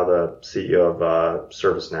is now the CEO of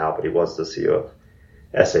ServiceNow, but he was the CEO of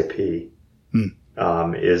SAP,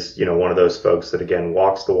 is, one of those folks that, again,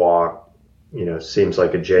 walks the walk, seems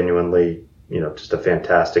like a genuinely, just a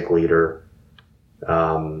fantastic leader.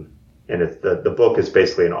 And the book is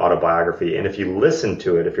basically an autobiography. And if you listen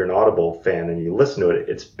to it, if you're an Audible fan and you listen to it,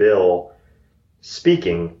 it's Bill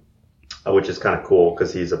speaking, which is kind of cool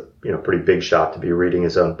because he's a pretty big shot to be reading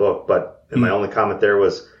his own book. But my only comment there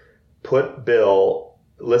was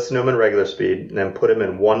listen to him in regular speed and then put him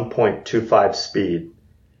in 1.25 speed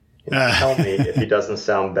and tell me if he doesn't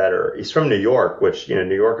sound better. He's from New York, which,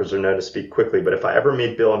 New Yorkers are known to speak quickly. But if I ever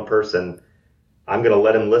meet Bill in person, I'm going to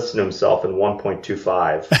let him listen to himself in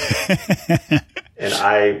 1.25. And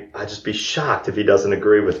I just be shocked if he doesn't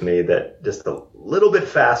agree with me that just a little bit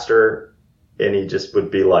faster and he just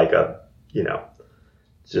would be like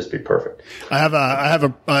just be perfect. I have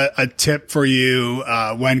a tip for you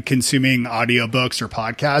when consuming audiobooks or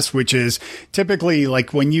podcasts, which is typically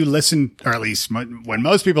like when you listen, or at least when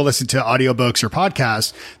most people listen to audiobooks or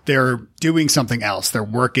podcasts, they're doing something else. They're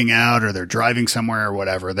working out or they're driving somewhere or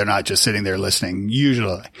whatever. They're not just sitting there listening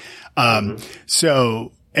usually.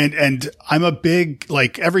 So and I'm a big,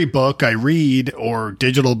 like every book I read or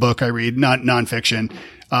digital book I read, not nonfiction,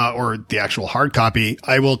 or the actual hard copy,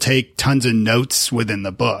 I will take tons of notes within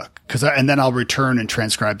the book and then I'll return and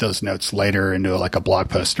transcribe those notes later into like a blog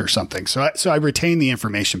post or something. So I retain the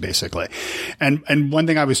information basically. And one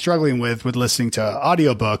thing I was struggling with listening to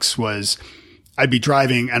audiobooks was I'd be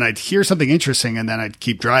driving and I'd hear something interesting and then I'd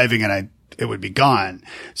keep driving and it would be gone.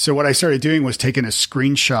 So what I started doing was taking a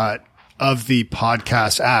screenshot of the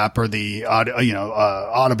podcast app or the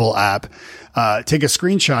Audible app, take a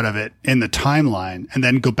screenshot of it in the timeline and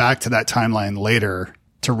then go back to that timeline later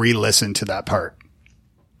to re-listen to that part.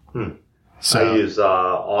 So I use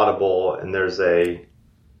Audible and there's I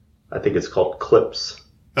think it's called Clips.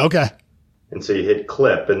 Okay. And so you hit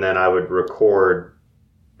clip and then I would record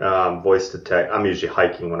voice to text. I'm usually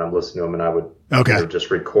hiking when I'm listening to them and I would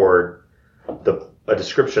just record a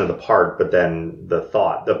description of the part, but then the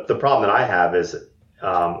thought. The problem that I have is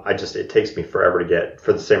it takes me forever to get,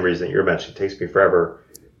 for the same reason that you're mentioning, it takes me forever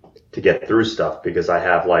to get through stuff because I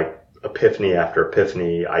have like epiphany after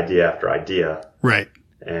epiphany, idea after idea. Right.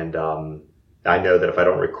 And I know that if I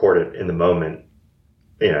don't record it in the moment,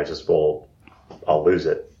 I'll lose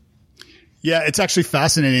it. Yeah, it's actually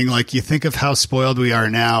fascinating. Like you think of how spoiled we are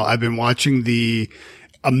now. I've been watching the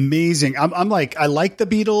amazing. I'm like, I like the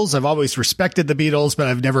Beatles. I've always respected the Beatles, but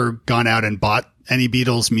I've never gone out and bought any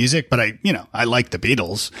Beatles music, but I like the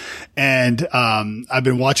Beatles. And, I've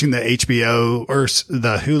been watching the HBO or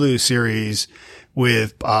the Hulu series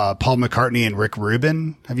with, Paul McCartney and Rick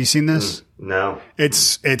Rubin. Have you seen this? No.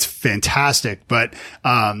 It's fantastic. But,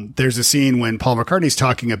 there's a scene when Paul McCartney's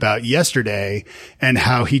talking about Yesterday and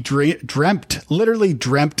how he literally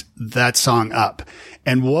dreamt that song up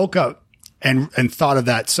and woke up and thought of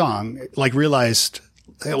that song, like realized,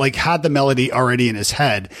 like had the melody already in his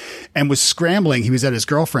head and was scrambling. He was at his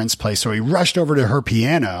girlfriend's place. So he rushed over to her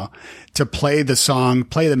piano to play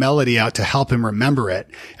the melody out to help him remember it.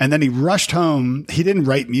 And then he rushed home. He didn't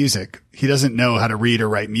write music. He doesn't know how to read or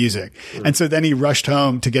write music. And so then he rushed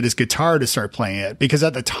home to get his guitar to start playing it because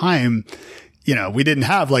at the time, we didn't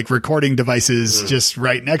have like recording devices just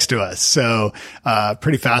right next to us. So,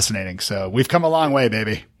 pretty fascinating. So we've come a long way,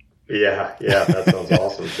 baby. Yeah, that sounds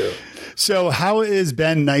awesome too. So how is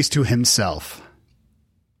Ben nice to himself?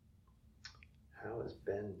 How is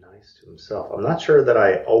Ben nice to himself? I'm not sure that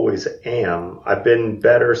I always am. I've been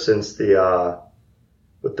better since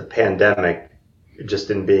with the pandemic, just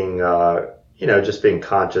in being, just being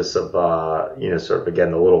conscious of, sort of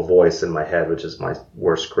again, the little voice in my head, which is my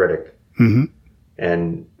worst critic, and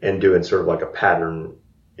doing sort of like a pattern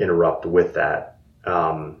interrupt with that.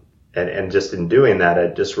 And just in doing that, I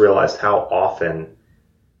just realized how often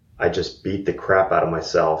I just beat the crap out of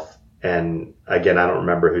myself. And again, I don't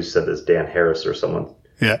remember who said this, Dan Harris or someone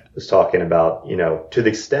was talking about, to the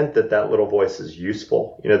extent that little voice is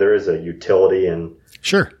useful, there is a utility and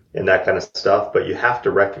that kind of stuff, but you have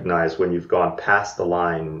to recognize when you've gone past the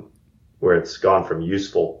line where it's gone from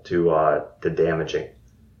useful to damaging.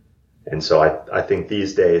 And so I think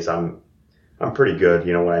these days I'm I'm pretty good,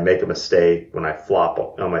 you know, when I make a mistake, when I flop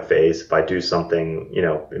on my face, if I do something, you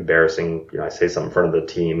know, embarrassing, you know, I say something in front of the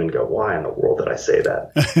team and go, why in the world did I say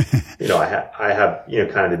that? You know, I have, you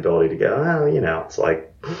know, kind of the ability to go, oh, you know, it's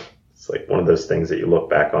like one of those things that you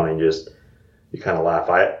look back on and you kind of laugh.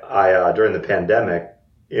 I during the pandemic,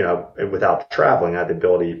 you know, without traveling, I had the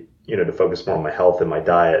ability, you know, to focus more on my health and my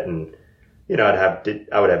diet. And, you know,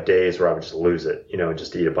 I would have days where I would just lose it, you know, and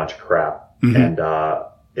just eat a bunch of crap. Mm-hmm. And,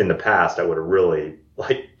 in the past, I would have really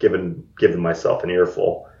like given myself an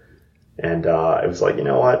earful, and it was like, you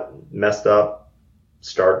know what, messed up,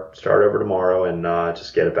 start over tomorrow, and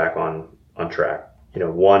just get it back on track. You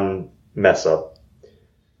know, one mess up,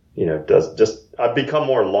 you know, I've become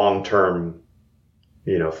more long term,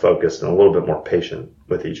 you know, focused and a little bit more patient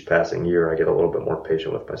with each passing year. I get a little bit more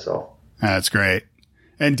patient with myself. That's great.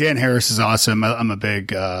 And Dan Harris is awesome. I'm a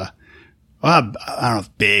big. I don't know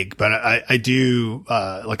if big, but I do,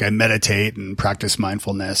 like I meditate and practice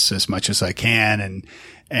mindfulness as much as I can.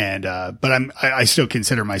 But I still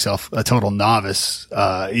consider myself a total novice,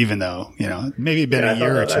 even though, you know, maybe been a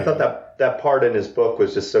year or two. I thought that part in his book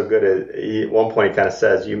was just so good. At one point, he kind of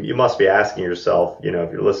says, you must be asking yourself, you know,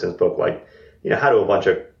 if you're listening to this book, like, you know, how do a bunch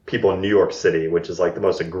of people in New York City, which is like the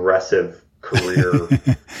most aggressive career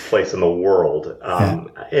place in the world.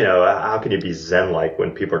 You know, how can you be Zen-like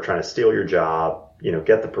when people are trying to steal your job, you know,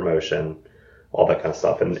 get the promotion, all that kind of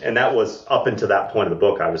stuff. And that was up until that point of the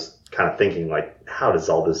book. I was kind of thinking like, how does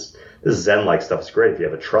all this Zen-like stuff is great if you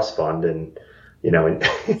have a trust fund and, you know, and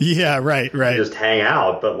yeah, right. just hang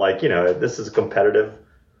out. But like, you know, this is a competitive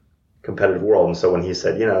world. And so when he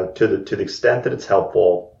said, you know, to the extent that it's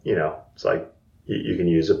helpful, you know, it's like you can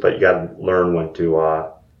use it, but you got to learn when to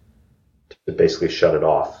basically shut it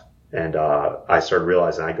off. And I started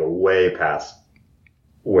realizing I go way past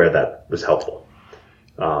where that was helpful.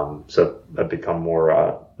 So I've become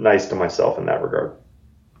more nice to myself in that regard.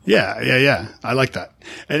 Yeah. I like that.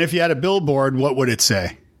 And if you had a billboard, what would it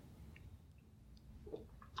say?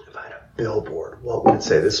 If I had a billboard, what would it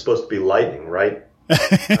say? This is supposed to be lightning, right?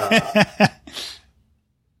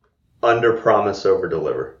 Under promise, over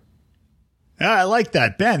deliver. I like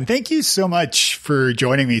that. Ben, thank you so much for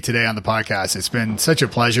joining me today on the podcast. It's been such a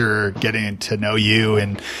pleasure getting to know you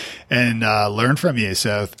and learn from you.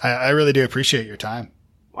 So I really do appreciate your time.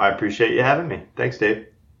 I appreciate you having me. Thanks, Dave.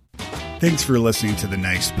 Thanks for listening to the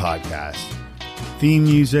Nice Podcast. Theme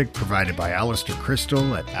music provided by Alistair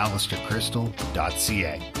Crystal at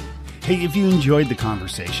alistaircrystal.ca. Hey, if you enjoyed the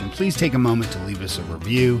conversation, please take a moment to leave us a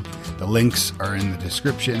review. The links are in the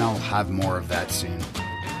description. I'll have more of that soon.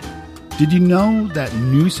 Did you know that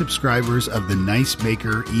new subscribers of the Nice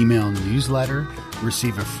Maker email newsletter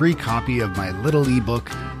receive a free copy of my little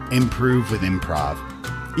ebook, Improve with Improv?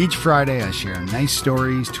 Each Friday, I share nice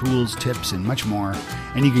stories, tools, tips, and much more,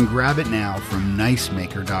 and you can grab it now from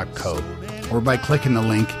nicemaker.co or by clicking the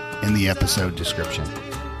link in the episode description.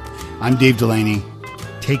 I'm Dave Delaney.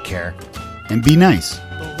 Take care and be nice.